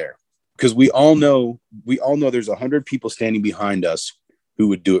shouldn't be there. Because we all know there's 100 people standing behind us who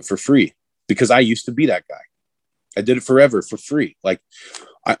would do it for free. Because I used to be that guy. I did it forever for free. Like,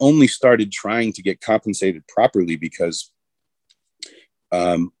 I only started trying to get compensated properly because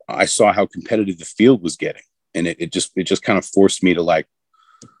I saw how competitive the field was getting, and it just kind of forced me to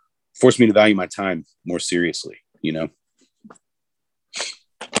value my time more seriously,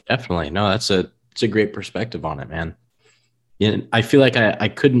 Definitely. No, it's a great perspective on it, man. I feel like I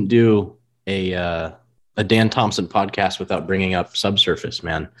couldn't do a Dan Thompson podcast without bringing up Subsurface,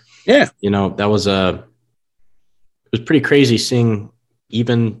 man. Yeah. That was it was pretty crazy seeing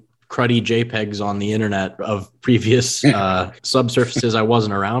even cruddy JPEGs on the internet of previous subsurfaces I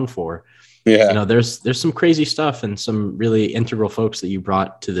wasn't around for. Yeah. There's some crazy stuff and some really integral folks that you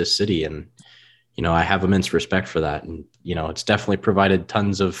brought to this city. And, I have immense respect for that. And, it's definitely provided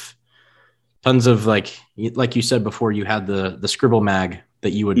tons of like you said before, you had the scribble mag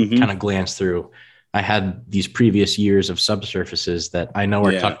that you would kind of glance through. I had these previous years of subsurfaces that I know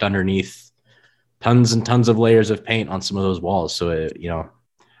are tucked underneath tons and tons of layers of paint on some of those walls. So,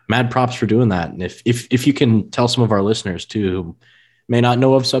 mad props for doing that. And if you can tell some of our listeners too, who may not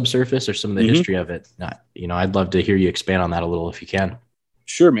know of Subsurface or some of the history of it, I'd love to hear you expand on that a little if you can.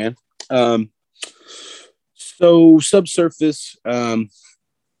 Sure, man. So Subsurface,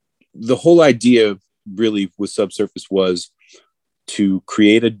 the whole idea really with Subsurface was to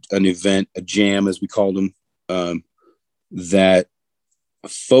create an event, a jam, as we called them, that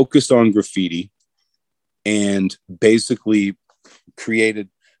focused on graffiti and basically created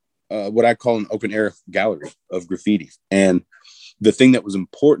what I call an open air gallery of graffiti. And the thing that was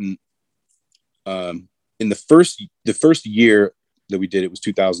important in the first year that we did it was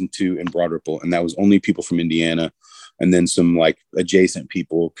 2002 in Broad Ripple, and that was only people from Indiana, and then some like adjacent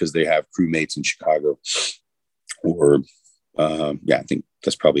people because they have crewmates in Chicago. Or I think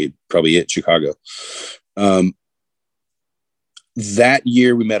that's probably it. Chicago. That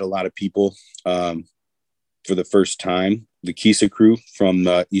year we met a lot of people for the first time. The Kisa crew from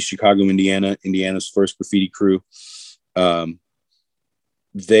East Chicago, Indiana's first graffiti crew.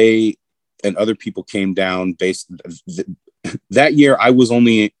 They and other people came down that year. I was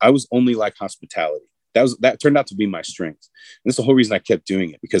only like hospitality. That turned out to be my strength. And that's the whole reason I kept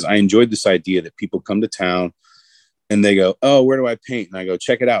doing it, because I enjoyed this idea that people come to town and they go, oh, where do I paint? And I go,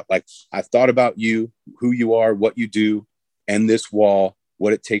 check it out. Like, I thought about you, who you are, what you do, and this wall,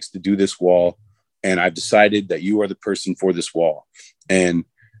 what it takes to do this wall. And I've decided that you are the person for this wall. And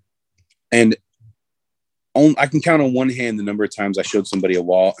I can count on one hand the number of times I showed somebody a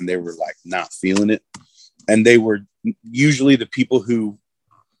wall and they were like not feeling it. And they were usually the people who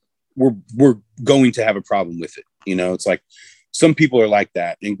were going to have a problem with it. You know, it's like some people are like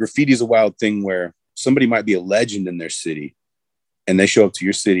that. And graffiti is a wild thing where somebody might be a legend in their city and they show up to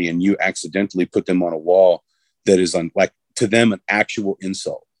your city and you accidentally put them on a wall that is like to them an actual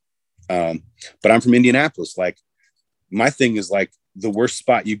insult. But I'm from Indianapolis. Like, my thing is like, the worse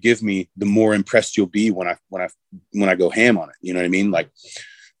spot you give me, the more impressed you'll be when I go ham on it. You know what I mean? Like,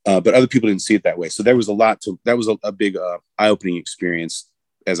 but other people didn't see it that way. So there was that was a big eye-opening experience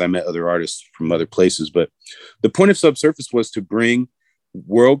as I met other artists from other places. But the point of Subsurface was to bring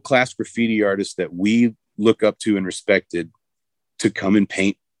world-class graffiti artists that we look up to and respected to come and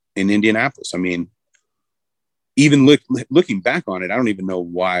paint in Indianapolis. I mean, even looking back on it, I don't even know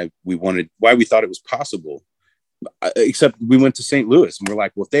why we thought it was possible, except we went to St. Louis and we're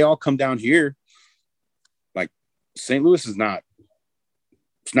like, well, if they all come down here, like, St. Louis is not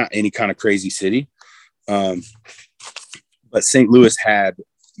any kind of crazy city. But St. Louis had,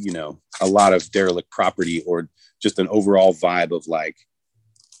 you know, a lot of derelict property, or just an overall vibe of like,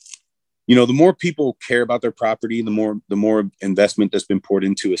 you know, the more people care about their property, the more investment that's been poured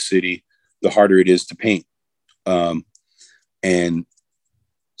into a city, the harder it is to paint. And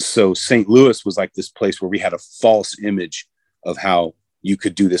so St. Louis was like this place where we had a false image of how you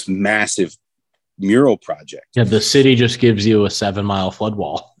could do this massive mural project. Yeah, the city just gives you a 7-mile flood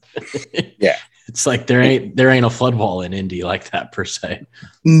wall. Yeah. It's like there ain't a flood wall in Indy like that per se.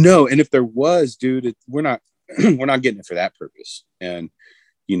 No, and if there was, dude, we're not getting it for that purpose. And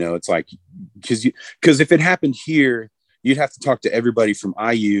you know, it's like, because if it happened here, you'd have to talk to everybody from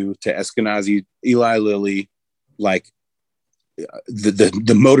IU to Eskenazi, Eli Lilly, like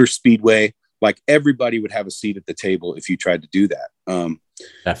the Motor Speedway. Like, everybody would have a seat at the table if you tried to do that.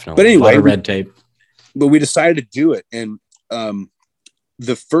 Definitely. But anyway, a lot of red tape. But we decided to do it, and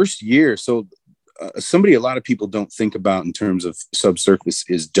the first year, so somebody a lot of people don't think about in terms of Subsurface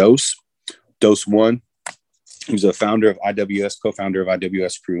is Dose One. He's a founder of IWS, co-founder of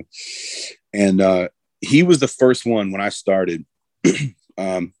IWS Crew. And he was the first one when I started.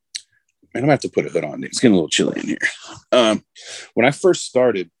 Man, I'm gonna have to put a hood on. It's getting a little chilly in here. When I first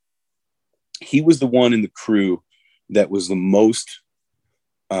started, he was the one in the crew that was the most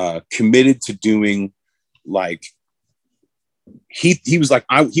committed to doing, like, he was like,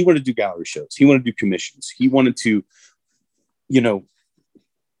 he wanted to do gallery shows. He wanted to do commissions. He wanted to, you know,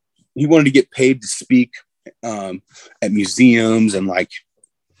 he wanted to get paid to speak at museums, and like,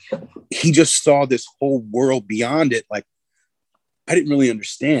 he just saw this whole world beyond it. Like, I didn't really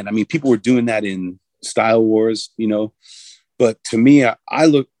understand. I mean, people were doing that in Style Wars, you know, but to me, I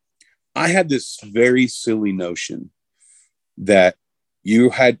had this very silly notion that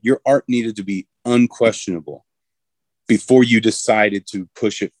your art needed to be unquestionable before you decided to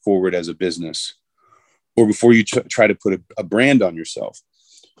push it forward as a business, or before you try to put a brand on yourself,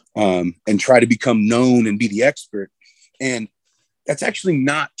 and try to become known and be the expert. And that's actually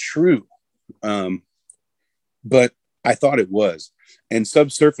not true. But I thought it was. And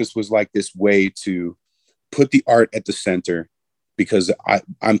Subsurface was like this way to put the art at the center, because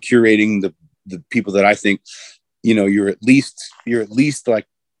I'm curating the people that I think, you know, you're at least like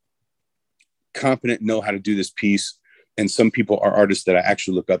competent, know how to do this piece. And some people are artists that I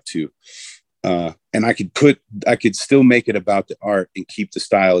actually look up to. And I could still make it about the art and keep the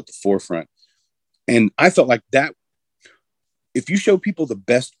style at the forefront. And I felt like that, if you show people the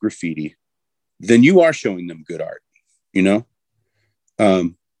best graffiti, then you are showing them good art, you know?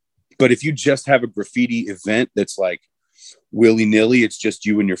 But if you just have a graffiti event that's like willy-nilly. It's just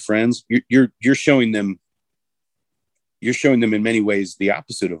you and your friends. You're showing them. You're showing them in many ways the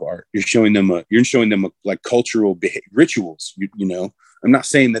opposite of art. You're showing them like cultural rituals. You know, I'm not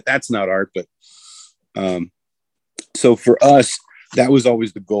saying that that's not art, but so for us, that was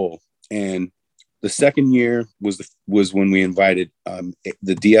always the goal. And the second year was when we invited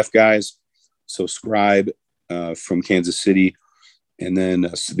the DF guys, so Scribe from Kansas City, and then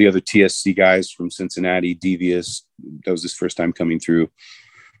the other TSC guys from Cincinnati, Devious. That was his first time coming through.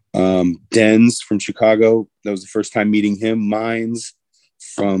 Dens from Chicago. That was the first time meeting him. Mines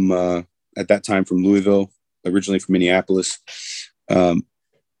from at that time from Louisville, originally from Minneapolis.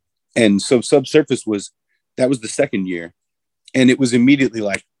 And so Subsurface was the second year, and it was immediately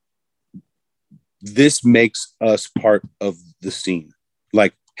like, this makes us part of the scene.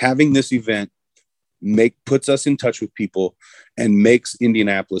 Like, having this event puts us in touch with people and makes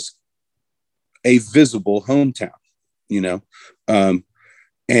Indianapolis a visible hometown, you know?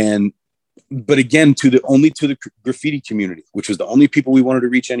 But again, to the graffiti community, which was the only people we wanted to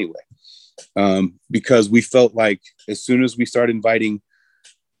reach anyway. Because we felt like as soon as we started inviting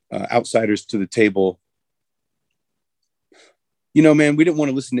outsiders to the table, you know, man, we didn't want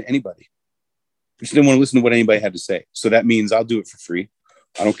to listen to anybody. We just didn't want to listen to what anybody had to say. So that means I'll do it for free.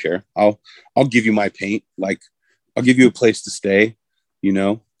 I don't care. I'll give you my paint. Like, I'll give you a place to stay, you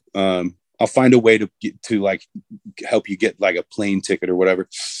know. I'll find a way to like help you get like a plane ticket or whatever.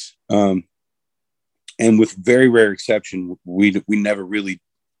 And with very rare exception, we never really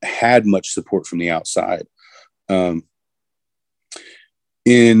had much support from the outside. In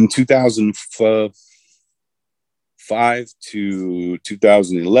 2005 to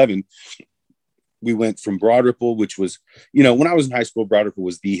 2011, we went from Broad Ripple, which was, you know, when I was in high school, Broad Ripple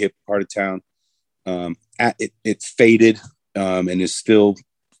was the hip part of town. It faded and is still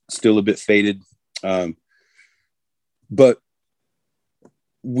a bit faded. But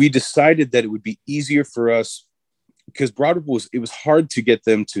we decided that it would be easier for us because Broad Ripple it was hard to get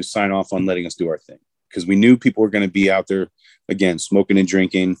them to sign off on letting us do our thing, because we knew people were going to be out there again, smoking and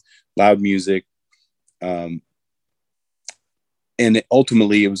drinking, loud music. And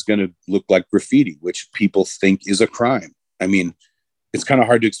ultimately, it was going to look like graffiti, which people think is a crime. I mean, it's kind of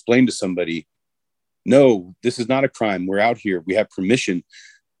hard to explain to somebody, no, this is not a crime. We're out here. We have permission.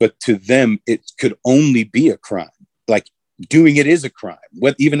 But to them, it could only be a crime. Like, doing it is a crime,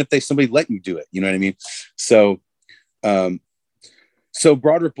 even if somebody let you do it. You know what I mean? So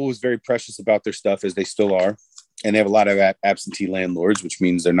Broad Ripple was very precious about their stuff, as they still are. And they have a lot of absentee landlords, which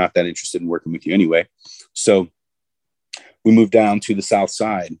means they're not that interested in working with you anyway. So we moved down to the South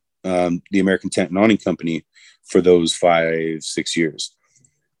Side, the American Tent and Awning Company, for those 5-6 years.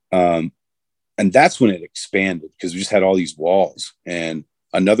 And that's when it expanded, because we just had all these walls. And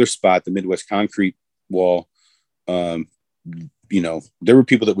another spot, the Midwest Concrete wall, you know, there were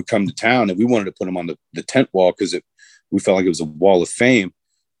people that would come to town and we wanted to put them on the tent wall because we felt like it was a wall of fame,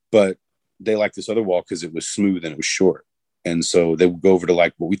 but they liked this other wall because it was smooth and it was short. And so they would go over to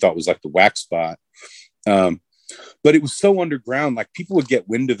like what we thought was like the wax spot. But it was so underground, like people would get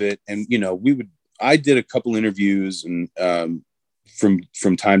wind of it. And, you know, I did a couple interviews and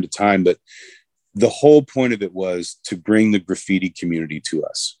from time to time, but the whole point of it was to bring the graffiti community to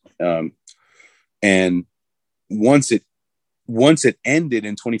us. And once it ended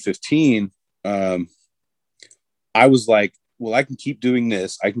in 2015, I was like, well, I can keep doing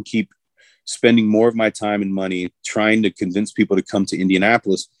this. I can keep spending more of my time and money trying to convince people to come to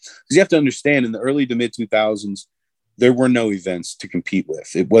Indianapolis. Because you have to understand, in the early to mid 2000s, there were no events to compete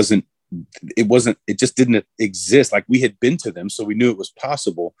with. It just didn't exist. Like, we had been to them, so we knew it was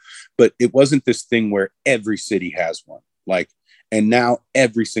possible, but it wasn't this thing where every city has one. Like, and now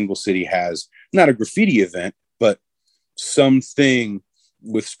every single city has not a graffiti event, but something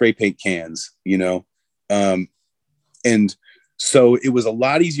with spray paint cans, you know? And so it was a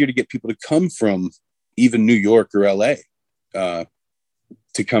lot easier to get people to come from even New York or LA to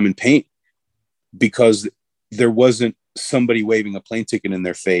come and paint, because there wasn't somebody waving a plane ticket in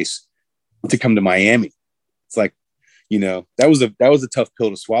their face to come to Miami. It's like, you know, that was a tough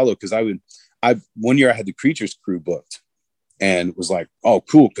pill to swallow, because one year I had the Creatures crew booked, and it was like, oh,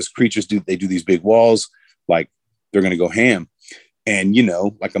 cool, because Creatures do these big walls, like they're gonna go ham. And, you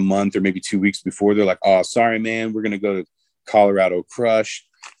know, like a month or maybe 2 weeks before, they're like, oh, sorry, man, we're gonna go to Colorado Crush.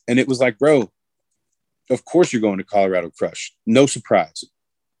 And it was like, bro, of course you're going to Colorado Crush. No surprise.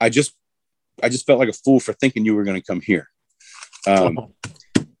 I just felt like a fool for thinking you were going to come here.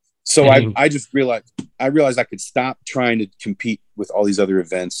 So I just realized I could stop trying to compete with all these other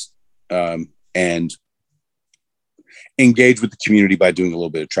events and engage with the community by doing a little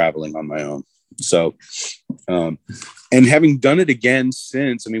bit of traveling on my own. So, and having done it again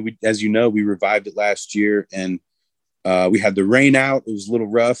since, I mean, we, as you know, we revived it last year, and we had the rain out. It was a little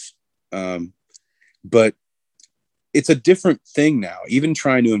rough, but it's a different thing now. Even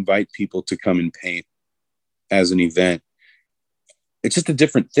trying to invite people to come and paint as an event, it's just a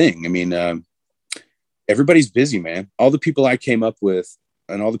different thing. I mean, everybody's busy, man. All the people I came up with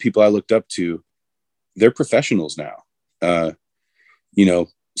and all the people I looked up to, they're professionals now. You know,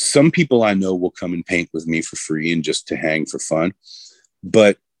 some people I know will come and paint with me for free and just to hang for fun.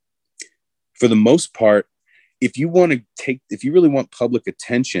 But for the most part, if you really want public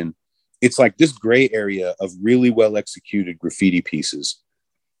attention, it's like this gray area of really well executed graffiti pieces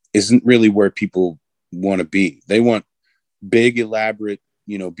isn't really where people want to be. They want big, elaborate,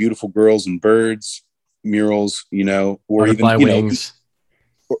 you know, beautiful girls and birds murals, you know, or butterfly even, you wings.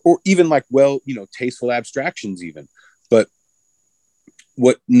 know, or even like, well, you know, tasteful abstractions even. But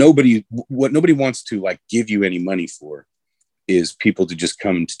what nobody wants to like give you any money for is people to just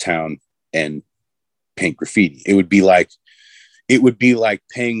come to town and paint graffiti. It would be like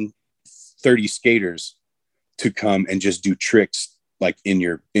paying 30 skaters to come and just do tricks like in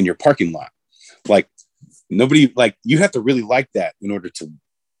your parking lot. Like nobody, like, you have to really like that in order to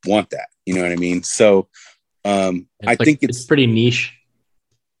want that. You know what I mean? So I think it's pretty niche.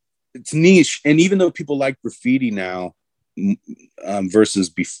 It's niche. And even though people like graffiti now versus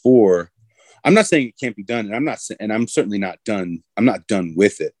before, I'm not saying it can't be done, and I'm certainly not done. I'm not done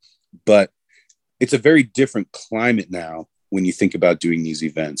with it, but it's a very different climate now when you think about doing these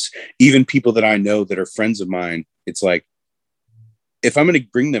events. Even people that I know that are friends of mine, it's like, if I'm going to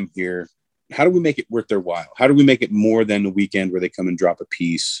bring them here, how do we make it worth their while? How do we make it more than a weekend where they come and drop a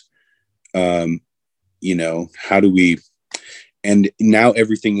piece? You know, how do we, and now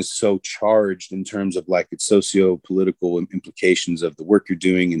everything is so charged in terms of like its socio-political implications of the work you're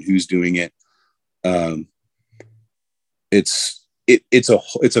doing and who's doing it. It's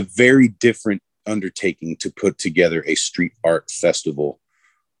a very different undertaking to put together a street art festival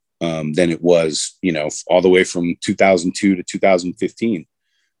than it was, you know, all the way from 2002 to 2015,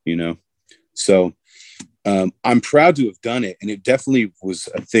 you know? So I'm proud to have done it. And it definitely was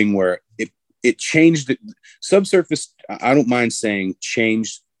a thing where it changed. Subsurface, I don't mind saying,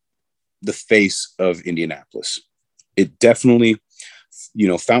 changed the face of Indianapolis. It definitely, you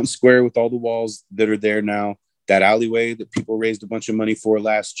know, Fountain Square with all the walls that are there now, that alleyway that people raised a bunch of money for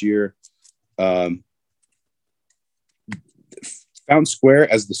last year. Fountain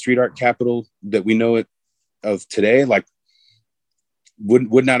Square as the street art capital that we know it of today, like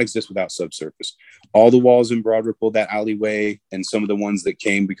would not exist without Subsurface. All the walls in Broad Ripple, that alleyway, and some of the ones that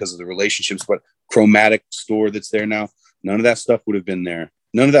came because of the relationships, but Chromatic store that's there now, none of that stuff would have been there.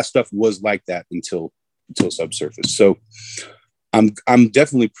 None of that stuff was like that until Subsurface. So I'm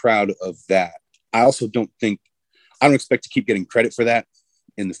definitely proud of that. I also I don't expect to keep getting credit for that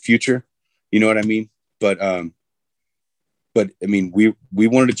in the future. You know what I mean? But I mean, we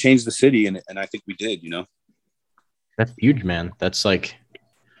wanted to change the city, and I think we did, you know? That's huge, man. That's like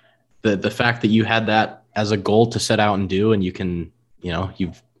the fact that you had that as a goal to set out and do, and you can, you know,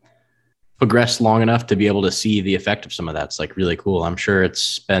 you've progressed long enough to be able to see the effect of some of that's like really cool. I'm sure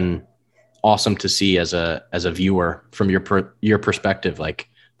it's been awesome to see as a viewer from your perspective, like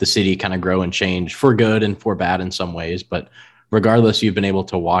the city kind of grow and change for good and for bad in some ways, but regardless, you've been able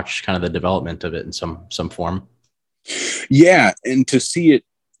to watch kind of the development of it in some form. Yeah. And to see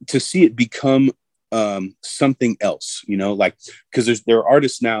it become something else, you know, like, because there are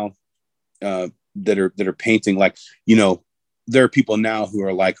artists now that are painting, like, you know, there are people now who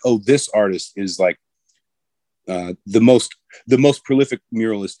are like, oh, this artist is like the most prolific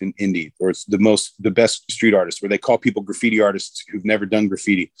muralist in Indy, or it's the best street artist, where they call people graffiti artists who've never done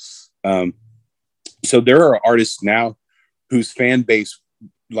graffiti. So there are artists now whose fan base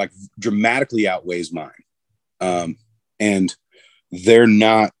like dramatically outweighs mine. And they're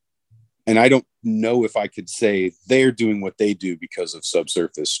not, and I don't know if I could say they're doing what they do because of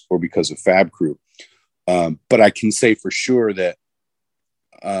Subsurface or because of Fab Crew. But I can say for sure that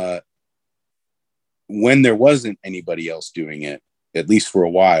when there wasn't anybody else doing it, at least for a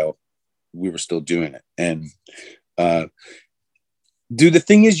while, we were still doing it. And the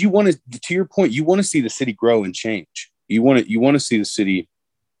thing is, to your point, you want to see the city grow and change. You want to see the city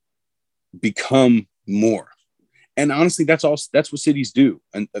become more. And honestly, that's what cities do.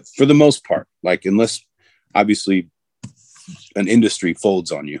 And for the most part, like, unless obviously an industry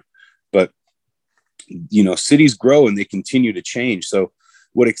folds on you, but you know, cities grow and they continue to change. So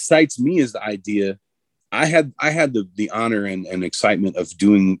what excites me is the idea. I had the honor and excitement of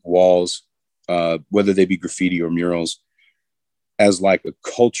doing walls, whether they be graffiti or murals, as like a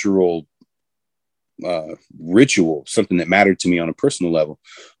cultural ritual, something that mattered to me on a personal level.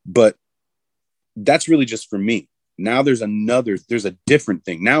 But that's really just for me. Now there's a different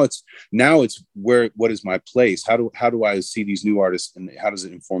thing. Now it's what is my place? How do I see these new artists, and how does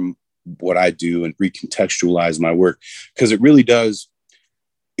it inform what I do and recontextualize my work? Because it really does.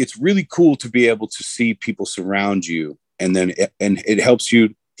 It's really cool to be able to see people surround you, and then it helps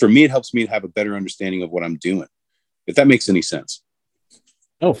you. For me, it helps me to have a better understanding of what I'm doing, if that makes any sense.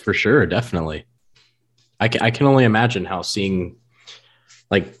 Oh, for sure. Definitely. I can only imagine how seeing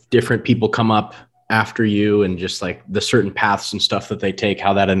like different people come up after you and just like the certain paths and stuff that they take,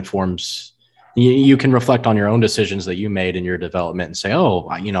 how that informs, you can reflect on your own decisions that you made in your development and say, oh,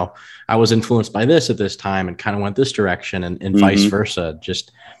 I was influenced by this at this time and kind of went this direction, and vice versa.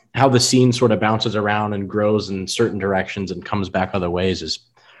 Just how the scene sort of bounces around and grows in certain directions and comes back other ways is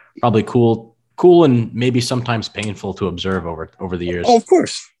probably cool and maybe sometimes painful to observe over the years. Oh, of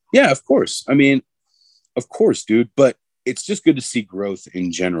course. Yeah, of course. I mean, of course, dude, but it's just good to see growth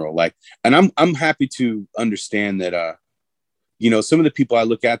in general. Like, and I'm happy to understand that, some of the people I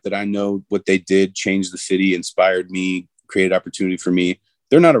look at that I know what they did, changed the city, inspired me, created opportunity for me.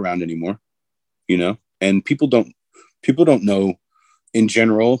 They're not around anymore, and people don't know in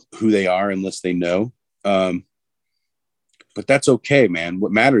general who they are unless they know. But that's okay, man.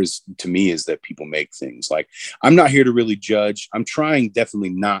 What matters to me is that people make things. Like, I'm not here to really judge. I'm trying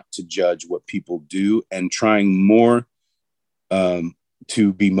definitely not to judge what people do, and trying more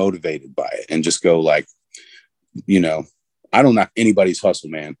to be motivated by it and just go like, I don't knock anybody's hustle,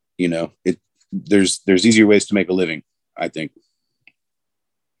 man. There's easier ways to make a living, I think.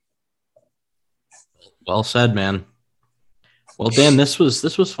 Well said, man. Well, Dan, this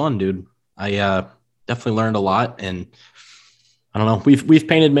was fun, dude. I definitely learned a lot, and I don't know. We've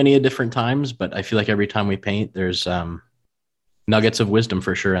painted many at different times, but I feel like every time we paint, there's nuggets of wisdom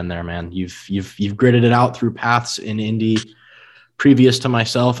for sure in there, man. You've gritted it out through paths in indie previous to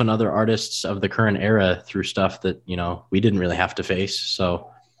myself and other artists of the current era, through stuff that we didn't really have to face. So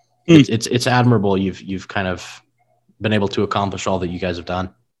it's admirable. You've kind of been able to accomplish all that you guys have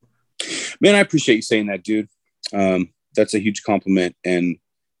done. Man, I appreciate you saying that, dude. That's a huge compliment, and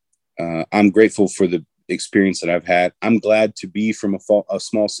I'm grateful for the experience that I've had. I'm glad to be from a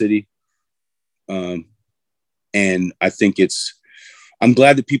small city, and I think I'm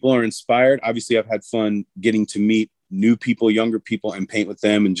glad that people are inspired. Obviously, I've had fun getting to meet new people, younger people, and paint with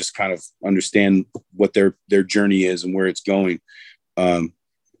them, and just kind of understand what their journey is and where it's going.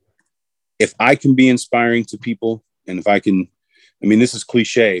 If I can be inspiring to people, and if I can, this is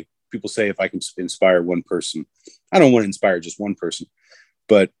cliche. People say if I can inspire one person, I don't want to inspire just one person,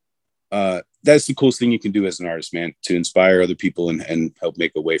 but that's the coolest thing you can do as an artist, man, to inspire other people and help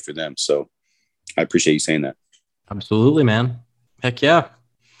make a way for them. So I appreciate you saying that. Absolutely, man. Heck yeah.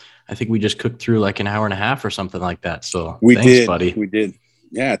 I think we just cooked through like an hour and a half or something like that. So thanks, buddy. We did.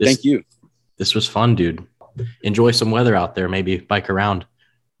 Yeah. Thank you. This was fun, dude. Enjoy some weather out there. Maybe bike around.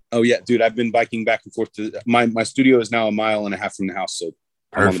 Oh yeah, dude. I've been biking back and forth to my studio is now 1.5 miles from the house. So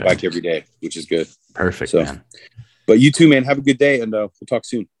I'm on the bike every day, which is good. Perfect, so, man. But you too, man. Have a good day, and we'll talk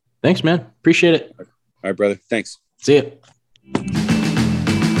soon. Thanks, man. Appreciate it. All right, brother. Thanks. See ya.